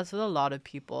healthy. And that's what a lot of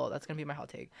people, that's gonna be my hot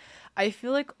take, I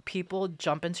feel like people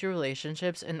jump into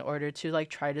relationships in order to like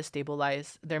try to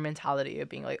stabilize their mentality of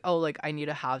being like, oh, like I need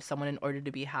to have someone in order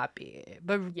to be happy.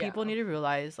 But people need to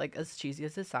realize, like as cheesy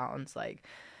as it sounds, like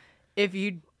if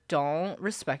you don't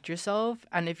respect yourself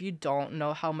and if you don't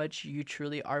know how much you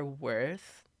truly are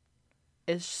worth,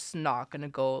 it's just not gonna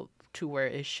go to where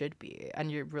it should be, and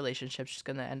your relationship's just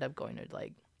gonna end up going to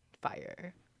like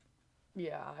fire.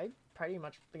 Yeah, I pretty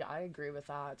much, I agree with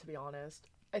that, to be honest.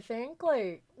 I think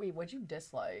like, wait, what'd you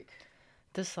dislike?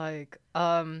 Like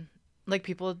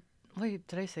people, wait,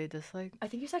 did I say dislike? I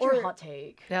think you said your hot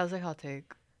take. Yeah, I was like hot take.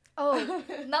 Oh,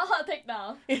 not hot take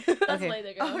now. That's Okay.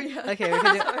 later, girl. Oh yeah. Okay, we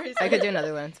could do, Sorry, I could do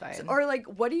another one, it's fine. Or like,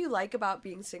 what do you like about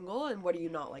being single, and what do you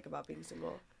not like about being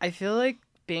single? I feel like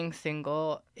being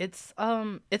single, it's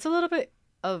a little bit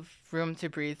of room to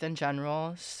breathe in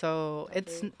general. So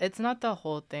it's not the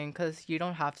whole thing, because you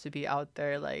don't have to be out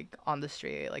there like on the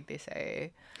street like they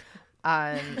say,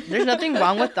 and there's nothing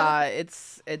wrong with that.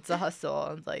 It's a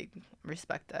hustle, like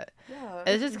respect it. Yeah.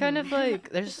 It's just kind of like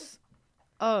there's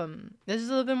a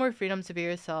little bit more freedom to be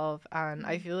yourself, and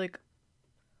I feel like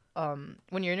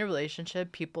when you're in a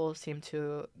relationship, people seem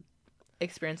to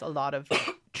experience a lot of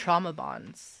trauma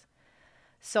bonds.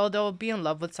 So they'll be in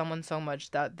love with someone so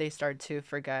much that they start to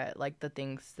forget like the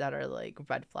things that are like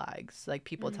red flags, like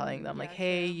people telling them like,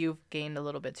 hey, you've gained a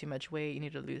little bit too much weight, you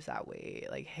need to lose that weight.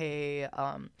 Like, hey,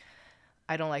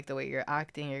 I don't like the way you're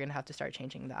acting, you're gonna have to start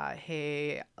changing that.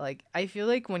 Hey, like I feel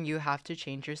like when you have to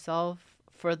change yourself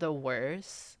for the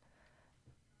worse,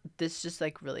 this is just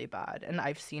like really bad, and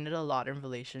I've seen it a lot in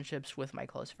relationships with my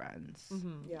close friends.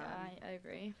 Yeah. I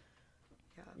agree.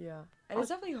 Yeah. And it's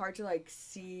definitely hard to like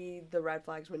see the red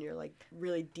flags when you're like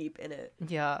really deep in it.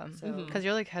 Yeah, So because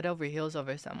you're like head over heels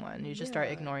over someone, you just start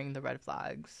Yeah. ignoring the red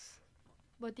flags.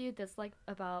 What do you dislike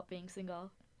about being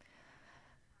single?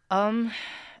 I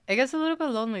guess a little bit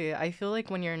lonely. I feel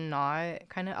like when you're not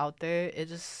kind of out there, it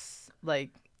just like,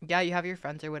 yeah, you have your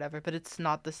friends or whatever, but it's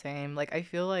not the same. Like I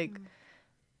feel like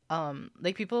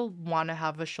like people want to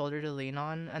have a shoulder to lean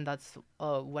on, and that's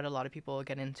what a lot of people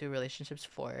get into relationships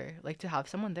for, like to have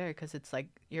someone there, because it's like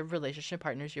your relationship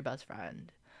partner is your best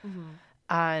friend.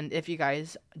 And if you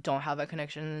guys don't have a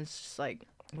connection, it's just like,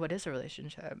 what is a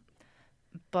relationship?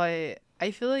 But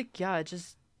I feel like, yeah, it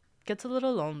just gets a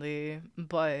little lonely,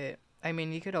 but I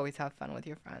mean, you could always have fun with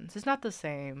your friends. It's not the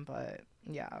same, but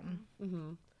yeah.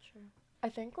 I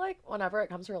think like whenever it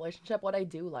comes to a relationship, what I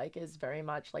do like is very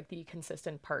much like the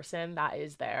consistent person that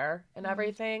is there and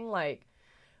everything. Like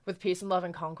with peace and love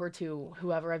and concord to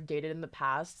whoever I've dated in the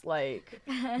past, like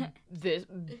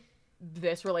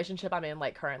this relationship I'm in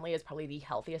like currently is probably the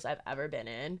healthiest I've ever been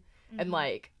in. And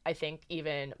like I think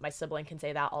even my sibling can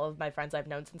say that. All of my friends I've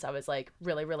known since I was like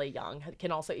really, really young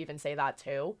can also even say that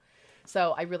too.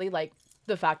 So I really like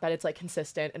the fact that it's like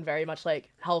consistent and very much like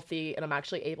healthy, and I'm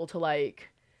actually able to like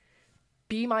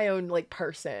be my own like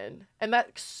person. And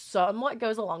that somewhat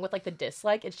goes along with like the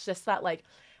dislike. It's just that like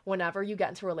whenever you get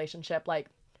into a relationship, like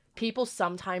people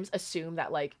sometimes assume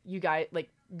that like you guys like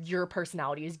your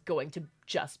personality is going to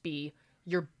just be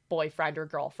your boyfriend or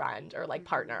girlfriend or like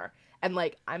partner. And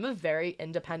like I'm a very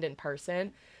independent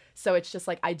person, so it's just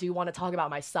like I do want to talk about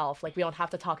myself. Like we don't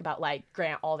have to talk about like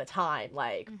Grant all the time.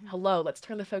 Like hello, let's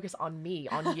turn the focus on me,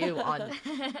 on you, on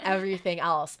everything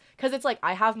else. Because it's like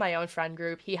I have my own friend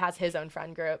group, he has his own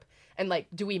friend group, and like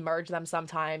do we merge them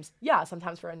sometimes? Yeah,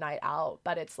 sometimes for a night out.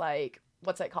 But it's like,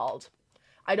 what's it called?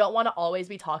 I don't want to always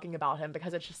be talking about him,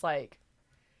 because it's just like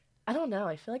I don't know.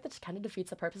 I feel like that just kind of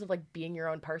defeats the purpose of like being your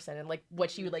own person and like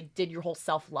what you like did your whole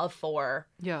self-love for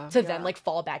Yeah. to then Yeah. like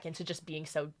fall back into just being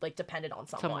so like dependent on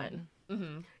someone.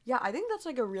 Mm-hmm. Yeah, I think that's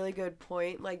like a really good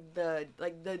point. Like the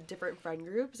different friend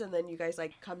groups, and then you guys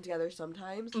like come together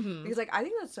sometimes Mhm. because like I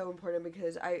think that's so important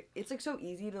because it's like so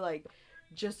easy to like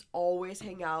just always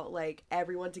hang out like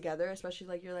everyone together, especially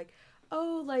like you're like,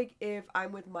 oh, like if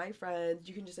I'm with my friends,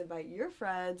 you can just invite your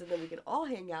friends and then we can all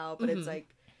hang out. But it's Mhm. like,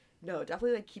 no,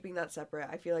 definitely like keeping that separate.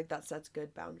 I feel like that sets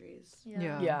good boundaries.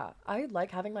 Yeah. Yeah, I like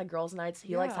having my girls' nights.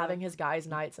 He likes Yeah. having his guys'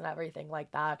 nights and everything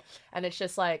like that. And it's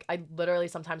just like I literally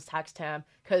sometimes text him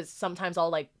because sometimes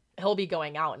he'll be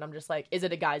going out and I'm just like, is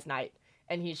it a guys' night?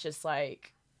 And he's just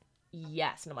like,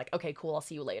 yes. And I'm like, okay, cool. I'll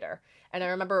see you later. And I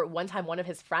remember one time one of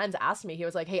his friends asked me, he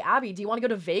was like, hey, Abby, do you want to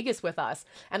go to Vegas with us?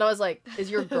 And I was like,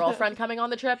 is your girlfriend coming on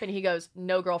the trip? And he goes,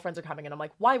 no girlfriends are coming. And I'm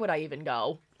like, why would I even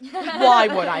go? Why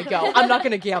would I go? I'm not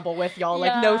going to gamble with y'all.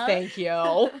 Like, no, Yeah. thank you.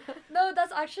 No,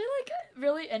 that's actually like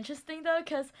really interesting though,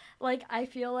 because like I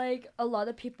feel like a lot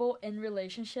of people in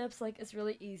relationships, like it's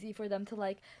really easy for them to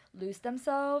like lose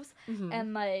themselves, Mhm.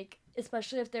 and like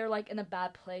especially if they're like in a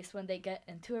bad place when they get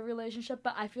into a relationship.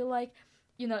 But I feel like,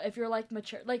 you know, if you're like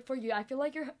mature, like for you, I feel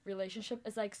like your relationship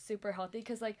is like super healthy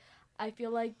because like I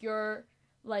feel like you're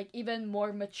like even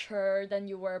more mature than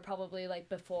you were probably like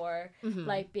before Mhm.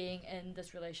 like being in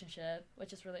this relationship,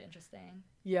 which is really interesting.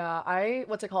 Yeah,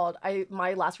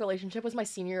 my last relationship was my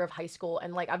senior year of high school,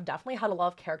 and like I've definitely had a lot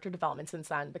of character development since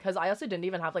then because I also didn't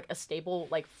even have like a stable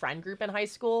like friend group in high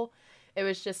school. It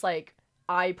was just like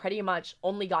I pretty much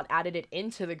only got added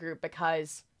into the group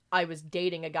because I was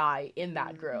dating a guy in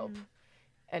that group.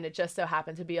 And it just so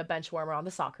happened to be a bench warmer on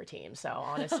the soccer team. So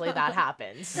honestly, that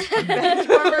happens. Bench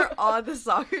warmer on the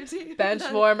soccer team. Bench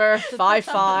warmer,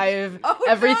 5'5". Oh,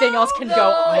 Everything no! else can go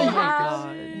No! Oh on. my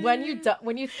Yeah. god.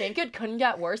 When you think it couldn't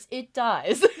get worse, it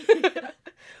does.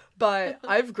 But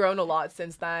I've grown a lot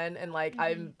since then, and like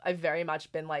I've very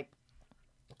much been like,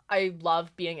 I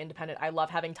love being independent. I love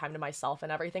having time to myself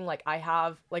and everything. Like I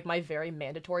have like my very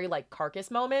mandatory like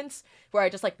carcass moments where I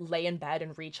just like lay in bed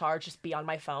and recharge, just be on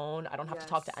my phone. I don't have to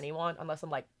talk to Yes. anyone unless I'm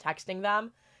like texting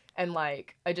them, and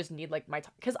like I just need like my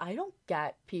time because I don't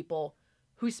get people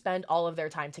who spend all of their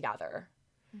time together.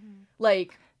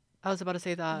 Like I was about to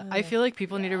say that. I feel like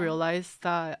people need to yeah. realize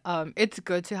that it's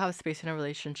good to have space in a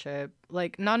relationship.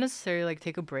 Like not necessarily like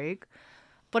take a break,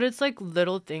 but it's like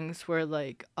little things where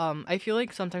like I feel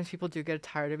like sometimes people do get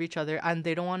tired of each other and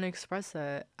they don't want to express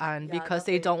it. And Yeah, because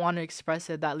they definitely. don't want to express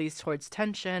it, that leads towards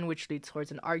tension, which leads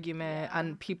towards an argument.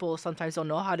 And people sometimes don't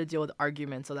know how to deal with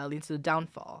arguments, so that leads to the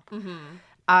downfall.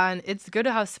 And it's good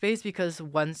to have space because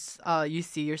once you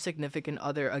see your significant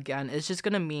other again, it's just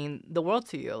gonna mean the world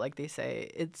to you, like they say.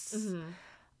 It's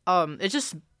it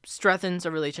just strengthens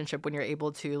a relationship when you're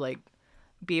able to like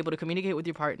be able to communicate with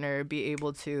your partner, be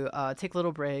able to take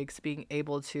little breaks, being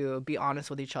able to be honest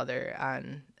with each other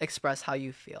and express how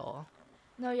you feel.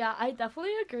 No, yeah, I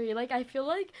definitely agree. Like, I feel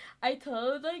like I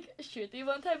told like Shruti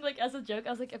one time, like as a joke, I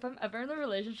was like, if I'm ever in a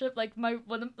relationship, like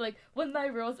one of my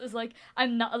rules is like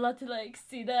I'm not allowed to like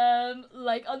see them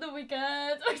like on the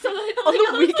weekends or something.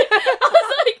 On the weekend? I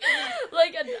was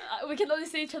like we can only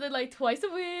see each other like twice a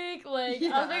week. Like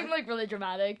I was being like really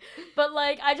dramatic, but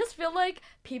like I just feel like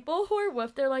people who are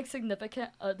with their like significant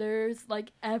others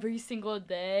like every single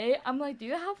day, I'm like, do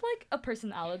you have like a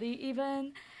personality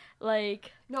even?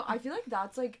 Like. No, I feel like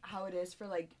that's like how it is for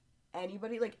like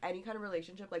anybody, like any kind of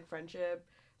relationship, like friendship,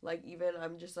 like even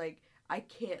I'm just like I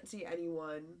can't see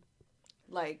anyone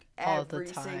like All the every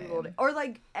single time. day or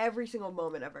like every single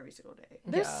moment of every single day.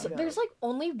 There's Yeah. there's like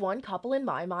only one couple in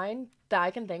my mind that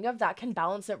I can think of that can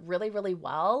balance it really, really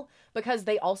well because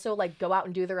they also like go out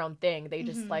and do their own thing. They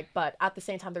just like, but at the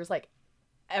same time, there's like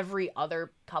every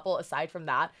other couple aside from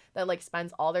that like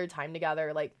spends all their time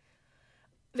together. Like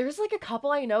there's like a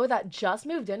couple I know that just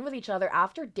moved in with each other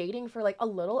after dating for like a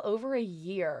little over a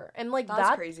year. And like That's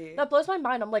that crazy. that blows my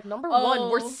mind. I'm like, number one,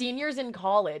 we're Oh. seniors in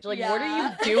college. Like what are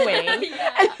Yeah. you doing?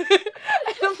 Yeah.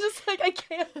 And I'm just like,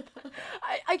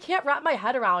 I can't wrap my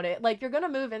head around it. Like, you're gonna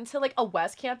move into like a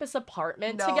West Campus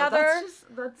apartment No, together.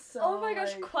 That's so Oh my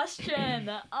gosh, like- question.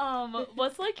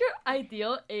 What's like your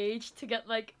ideal age to get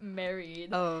like married?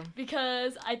 Oh,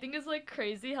 Because I think it's like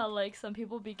crazy how like some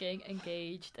people be getting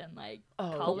engaged in like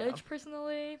college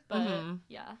personally, but Mhm.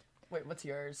 yeah. Wait, what's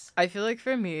yours? I feel like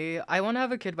for me, I want to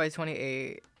have a kid by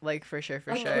 28. Like for sure,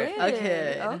 for sure. A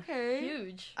kid. Okay.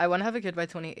 Huge. I want to have a kid by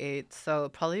 28, so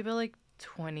probably by like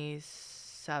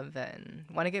 27.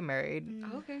 Want to get married.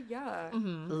 Okay, yeah.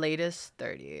 Mm-hmm. Latest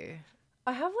 30.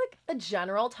 I have like a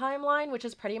general timeline, which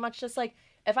is pretty much just like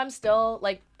if I'm still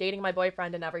like dating my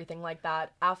boyfriend and everything like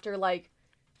that, after like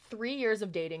 3 years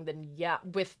of dating, then yeah,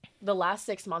 with the last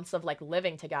 6 months of like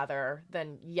living together,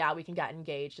 then yeah, we can get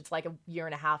engaged. It's like a year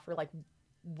and a half for like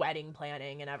wedding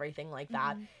planning and everything like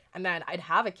that. And then I'd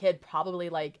have a kid probably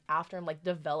like after I'm like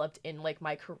developed in like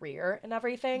my career and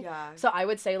everything. Yeah. So I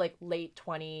would say like late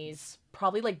 20s,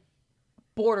 probably like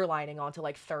borderlining onto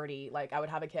like 30, like I would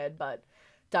have a kid, but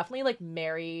definitely like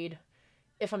married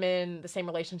if I'm in the same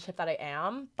relationship that I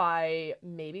am by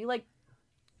maybe like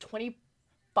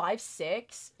 25,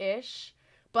 6-ish.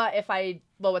 But if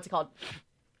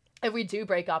if we do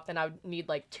break up, then I would need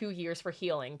like 2 years for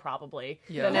healing probably.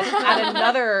 Yeah. Then add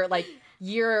another like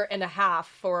year and a half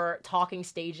for talking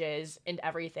stages and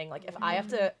everything. Like if I have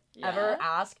to ever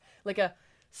ask like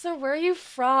so where are you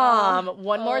from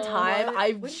one more time,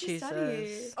 What did you study?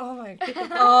 Jesus. oh my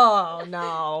god, oh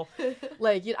no,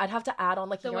 like I'd have to add on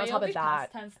like The year way on it'll top be of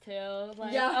that. past tense too.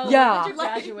 Like, Yeah. oh, Yeah. when did you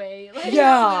graduate? Like,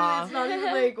 Yeah. It's not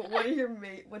even like what are your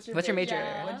what's your major?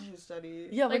 Yeah. What did you study?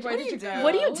 Yeah, Like, like, where did you go?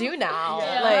 what do you do now?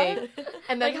 Yeah. Like,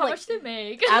 and then Like, how much do you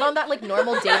make? add on that like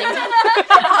normal dating.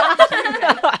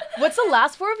 What's the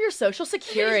last four of your social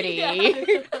security?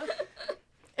 Yeah.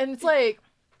 And it's like,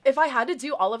 if I had to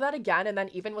do all of that again, and then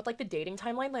even with like the dating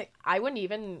timeline, like I wouldn't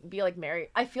even be like married.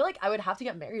 I feel like I would have to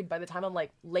get married by the time I'm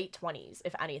like late 20s,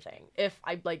 if anything. If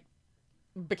I like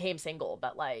became single,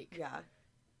 but like Yeah.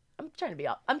 I'm trying to be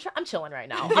up. I'm chilling right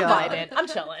now. Yeah. I'm vibing. I'm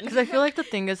chilling. Because I feel like the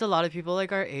thing is, a lot of people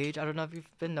like our age, I don't know if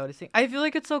you've been noticing. I feel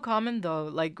like it's so common though.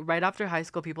 Like right after high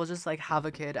school, people just like have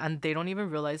a kid and they don't even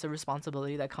realize the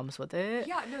responsibility that comes with it.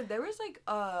 Yeah, no, there was like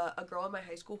a girl in my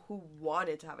high school who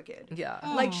wanted to have a kid. Yeah.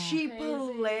 Like she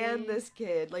Crazy. planned this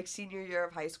kid like senior year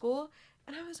of high school,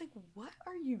 and I was like, "What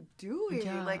are you doing?"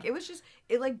 Yeah. Like it was just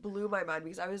it like blew my mind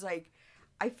because I was like,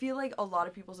 I feel like a lot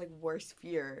of people's like worst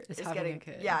fear Is is having a getting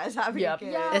kid. Yeah, is having Yep. a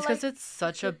kid. Yeah. It's because like- it's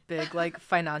such a big like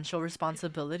financial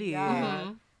responsibility. Yeah.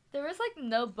 Mhm. There was like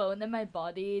no bone in my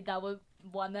body that would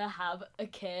want to have a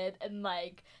kid in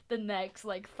like the next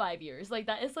like 5 years. Like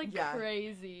that is like Yeah.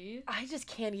 crazy. I just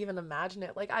can't even imagine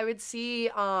it. Like I would see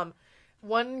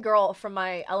one girl from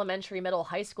my elementary, middle,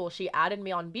 high school, she added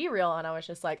me on Be Real, and I was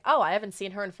just like, oh, I haven't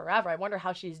seen her in forever. I wonder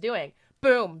how she's doing.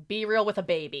 Boom, Be Real with a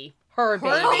baby. Her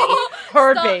baby.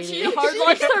 Her Stop, baby. She hard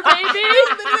launched her baby.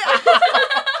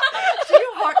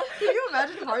 Can you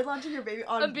imagine hard launching your baby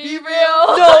on Be Be real.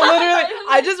 No, literally.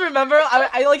 I just remember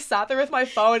I like sat there with my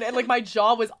phone and like my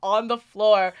jaw was on the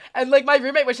floor, and like my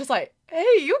roommate was just like, hey,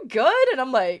 you good? And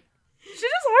I'm like, she just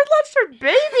hard launched her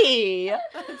baby.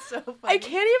 That's so funny. I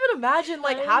can't even imagine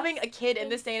like That having is a kid in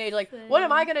this day and age. Like, what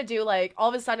am I gonna do? Like, all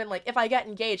of a sudden, like, if I get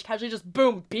engaged, casually just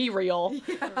boom, Be Real.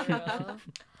 For real.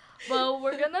 Well,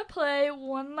 we're gonna play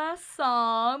one last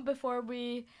song before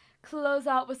we close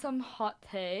out with some hot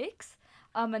takes.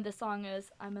 And the song is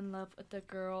 "I'm in Love with the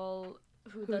Girl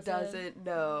Who doesn't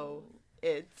know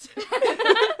it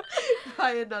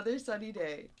by Another Sunny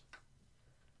Day.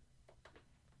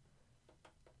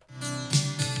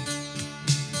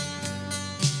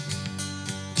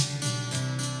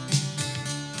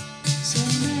 So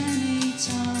many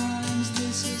times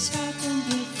this has happened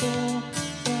before,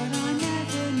 but I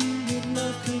never knew that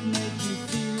love could make you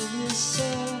feel this so.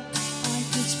 I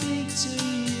could speak to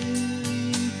you,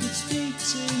 you could speak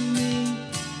to me,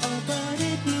 oh, but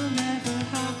it will never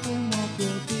happen. What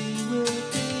will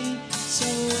be. So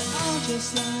I'll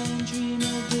just lie and dream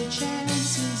of the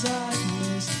chances I've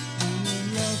missed. I'm in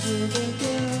love with a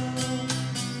girl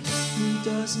who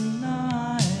doesn't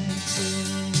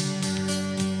exist.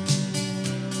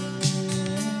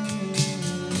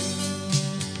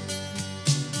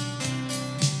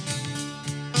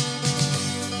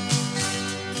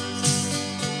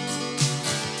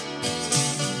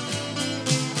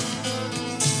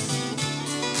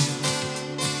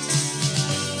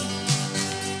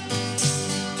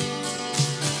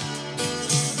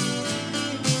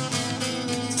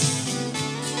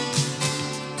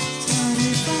 But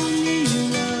if only you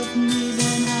loved me,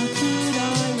 then how could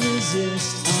I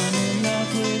resist? I'm in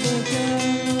love with a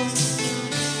girl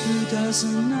who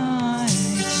doesn't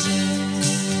exist.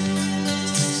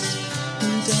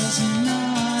 Who doesn't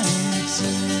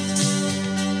exist.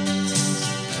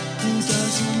 Who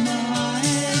doesn't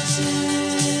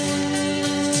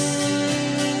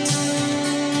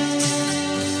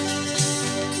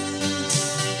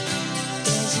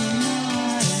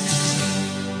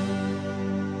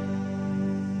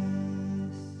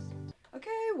Okay,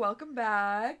 welcome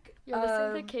back. You're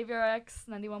listening to KVRX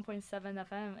 91.7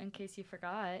 FM. In case you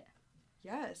forgot.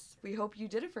 Yes, we hope you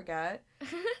didn't forget.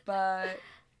 But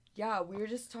yeah, we were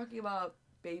just talking about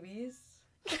babies.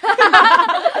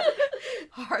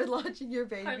 Hard launching your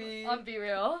baby. On Be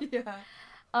Real. Yeah.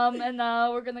 And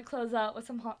now we're gonna close out with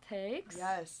some hot takes.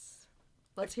 Yes.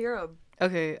 Let's hear them.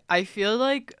 Okay, I feel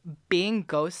like being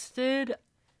ghosted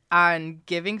and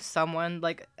giving someone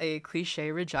like a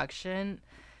cliche rejection,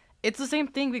 it's the same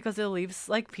thing because it leaves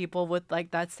like people with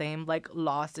like that same like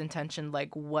lost intention,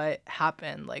 like what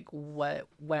happened, like what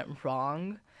went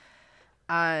wrong.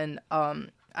 And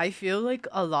I feel like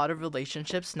a lot of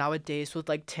relationships nowadays with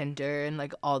like Tinder and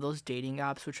like all those dating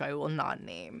apps, which I will not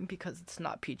name because it's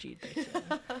not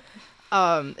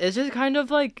PG-13. It's just kind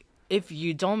of like if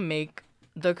you don't make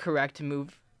the correct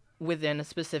move within a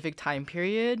specific time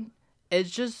period, it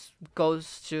just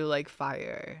goes to like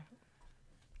fire.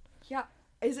 Yeah.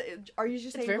 Are you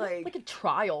just It's saying very like a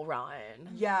trial run.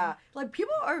 yeah, like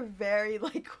people are very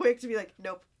like quick to be like,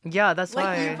 nope. Yeah, that's Like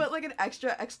why. you put like an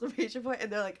extra exclamation point,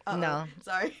 and they're like, No.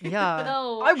 sorry. Yeah.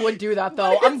 No. I would do that But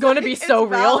though. it's I'm gonna be like, so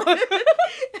it's real. valid.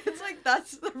 It's like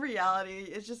that's the reality.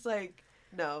 It's just like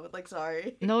no, like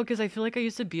sorry. No, because I feel like I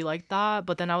used to be like that,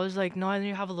 but then I was like, no, I need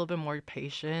to have a little bit more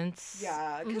patience.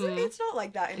 Yeah, because Mhm. it's not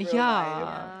like that in real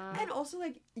Yeah. life. And also,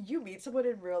 like, you meet someone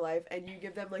in real life and you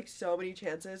give them, like, so many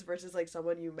chances versus, like,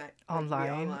 someone you met like,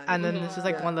 via Online. And then this is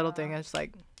like Yeah. one little thing. It's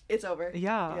like, It's over.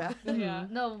 yeah. Yeah. Yeah.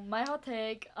 No, my hot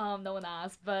take, no one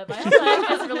asked, but my hot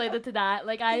take is related to that.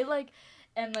 Like, I, like,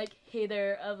 am, like,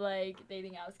 hater of, like,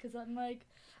 dating apps because I'm, like,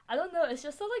 I don't know, it's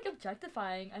just so, like,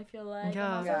 objectifying, I feel like. Yeah.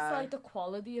 And also, Yeah. it's, like, the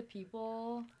quality of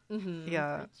people. Mm-hmm.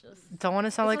 Yeah. It's just... Don't want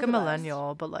to sound It's like a not the best.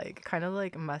 millennial, but like kind of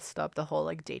like messed up the whole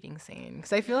like dating scene.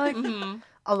 Because I feel like Mm-hmm.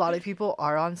 a lot of people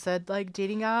are on said like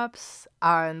dating apps,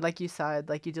 and like you said,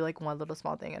 like you do like one little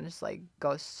small thing and just like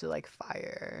goes to like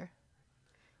fire.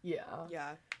 Yeah.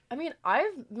 Yeah. I mean,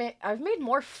 I've made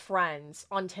more friends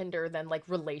on Tinder than like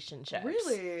relationships.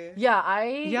 Really? Yeah,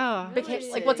 Yeah. became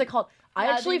Really? like what's it called? I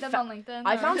Yeah, actually date them on LinkedIn.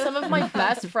 I or- found some of my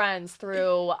best friends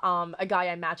through a guy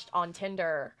I matched on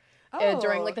Tinder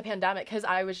during like the pandemic because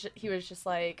he was just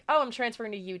like, oh, I'm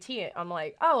transferring to UT. I'm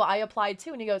like, oh, I applied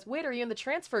too, and he goes, wait, are you in the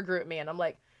transfer group, me? And I'm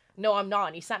like, no, I'm not.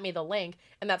 And he sent me the link,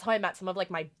 and that's how I met some of like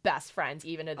my best friends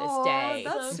even to this Aw, day.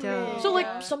 that's sweet. Yeah. So like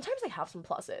Yeah. sometimes they have some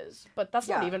pluses, but that's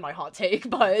not Yeah. even my hot take.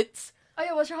 But Oh,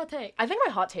 yeah, what's your hot take? I think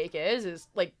my hot take is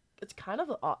like it's kind of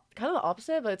the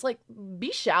opposite, but it's like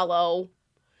be shallow.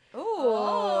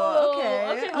 Oh, okay.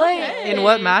 okay, Like, okay. In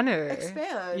what manner?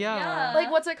 Expand. Yeah. Yeah. Like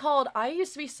what's it called? I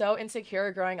used to be so insecure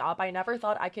growing up. I never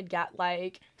thought I could get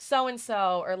like so and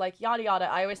so or like yada yada.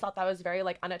 I always thought that was very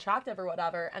like unattractive or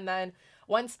whatever. And then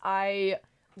once I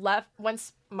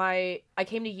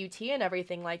came to UT and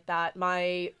everything like that,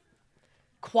 my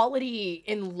quality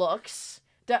in looks.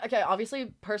 Okay,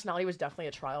 obviously personality was definitely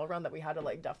a trial run that we had to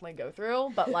like definitely go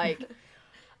through, but like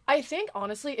I think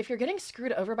honestly, if you're getting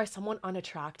screwed over by someone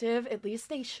unattractive, at least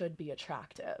they should be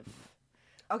attractive.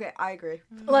 Okay, I agree.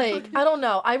 Like, I don't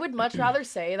know. I would much rather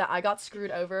say that I got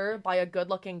screwed over by a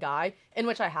good-looking guy, in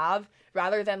which I have,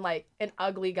 rather than like an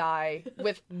ugly guy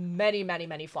with many, many,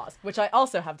 many flaws, which I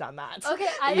also have done that. Okay,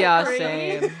 I Yeah, agree.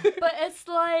 same. But it's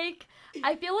like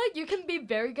I feel like you can be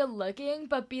very good looking,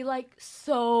 but be like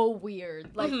so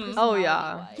weird. Like Oh, yeah.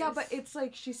 personality-wise. Yeah, but it's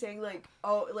like she's saying like,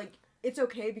 oh, like it's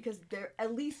okay because they're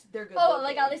at least they're good. oh, looking.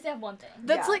 like at least they have one thing.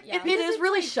 That's Yeah. like Yeah. it Because is it's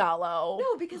really like- shallow.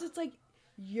 No, because it's like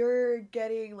you're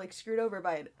getting like screwed over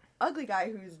by an ugly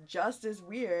guy who's just as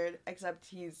weird, except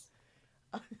he's.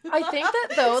 I think that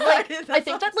though, Sorry, like I that's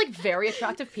think that like very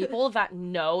attractive people that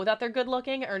know that they're good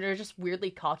looking or they're just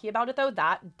weirdly cocky about it though,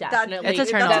 that definitely It's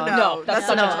a turn that's off. No, that's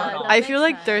such No, a turn off. that I makes feel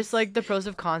like sense. there's like the pros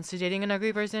of cons to dating an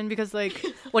ugly person because like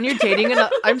when you're dating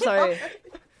I'm sorry.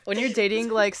 When you're dating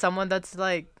like someone that's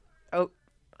like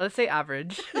let's say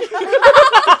average.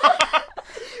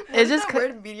 It's just just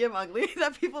word medium ugly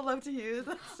that people love to use.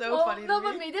 That's so Oh, funny. no, to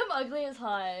but me. medium ugly is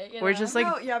high. You We're know? just like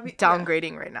No, yeah,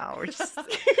 downgrading right now. We're just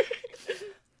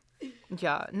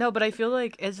yeah, no, but I feel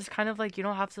like it's just kind of like you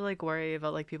don't have to like worry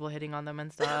about like people hitting on them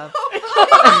and stuff.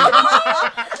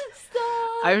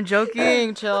 Stop. I'm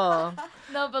joking, chill.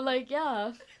 No, but like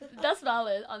yeah, that's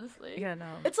valid. Honestly. Yeah, no.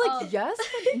 It's like Oh. yes,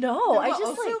 but no. No, I but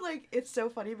just also like it's so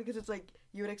funny because it's like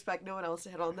you would expect no one else to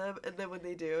hit on them, and then when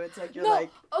they do, it's like you're No,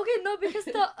 like, okay, no, because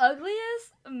the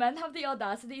ugliest men have the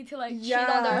audacity to like cheat on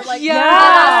Yeah. their like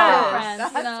Yes. friends,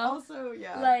 that's you know? also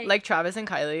yeah. Like Travis and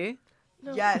Kylie.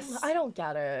 no, Yes. I don't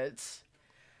get it.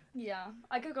 yeah,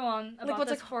 I could go on about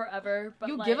what's this it forever, but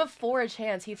You like, give a 4 a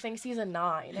chance, he thinks he's a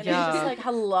 9. And it's Yeah. just like,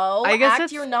 hello, I guess act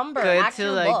it's your number, good act to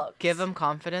your like looks. give them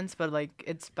confidence, but like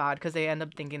it's bad because they end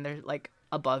up thinking they're like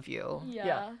above you.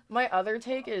 yeah. My other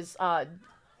take is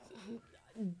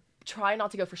try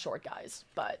not to go for short guys,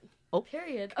 but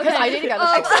Period. Because I didn't get the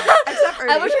Um, show. Except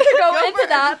I Ernie. wish we could go Go into for it.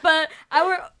 that, but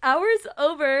our hour's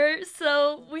over,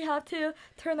 so we have to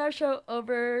turn our show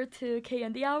over to K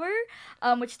Indie Hour,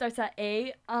 which starts at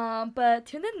 8. But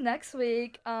tune in next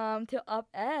week to Up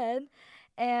Ed,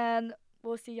 and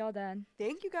we'll see y'all then.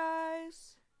 Thank you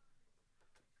guys.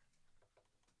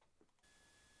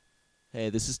 Hey,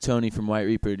 this is Tony from White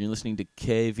Reaper, and you're listening to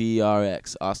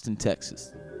KVRX, Austin,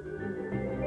 Texas.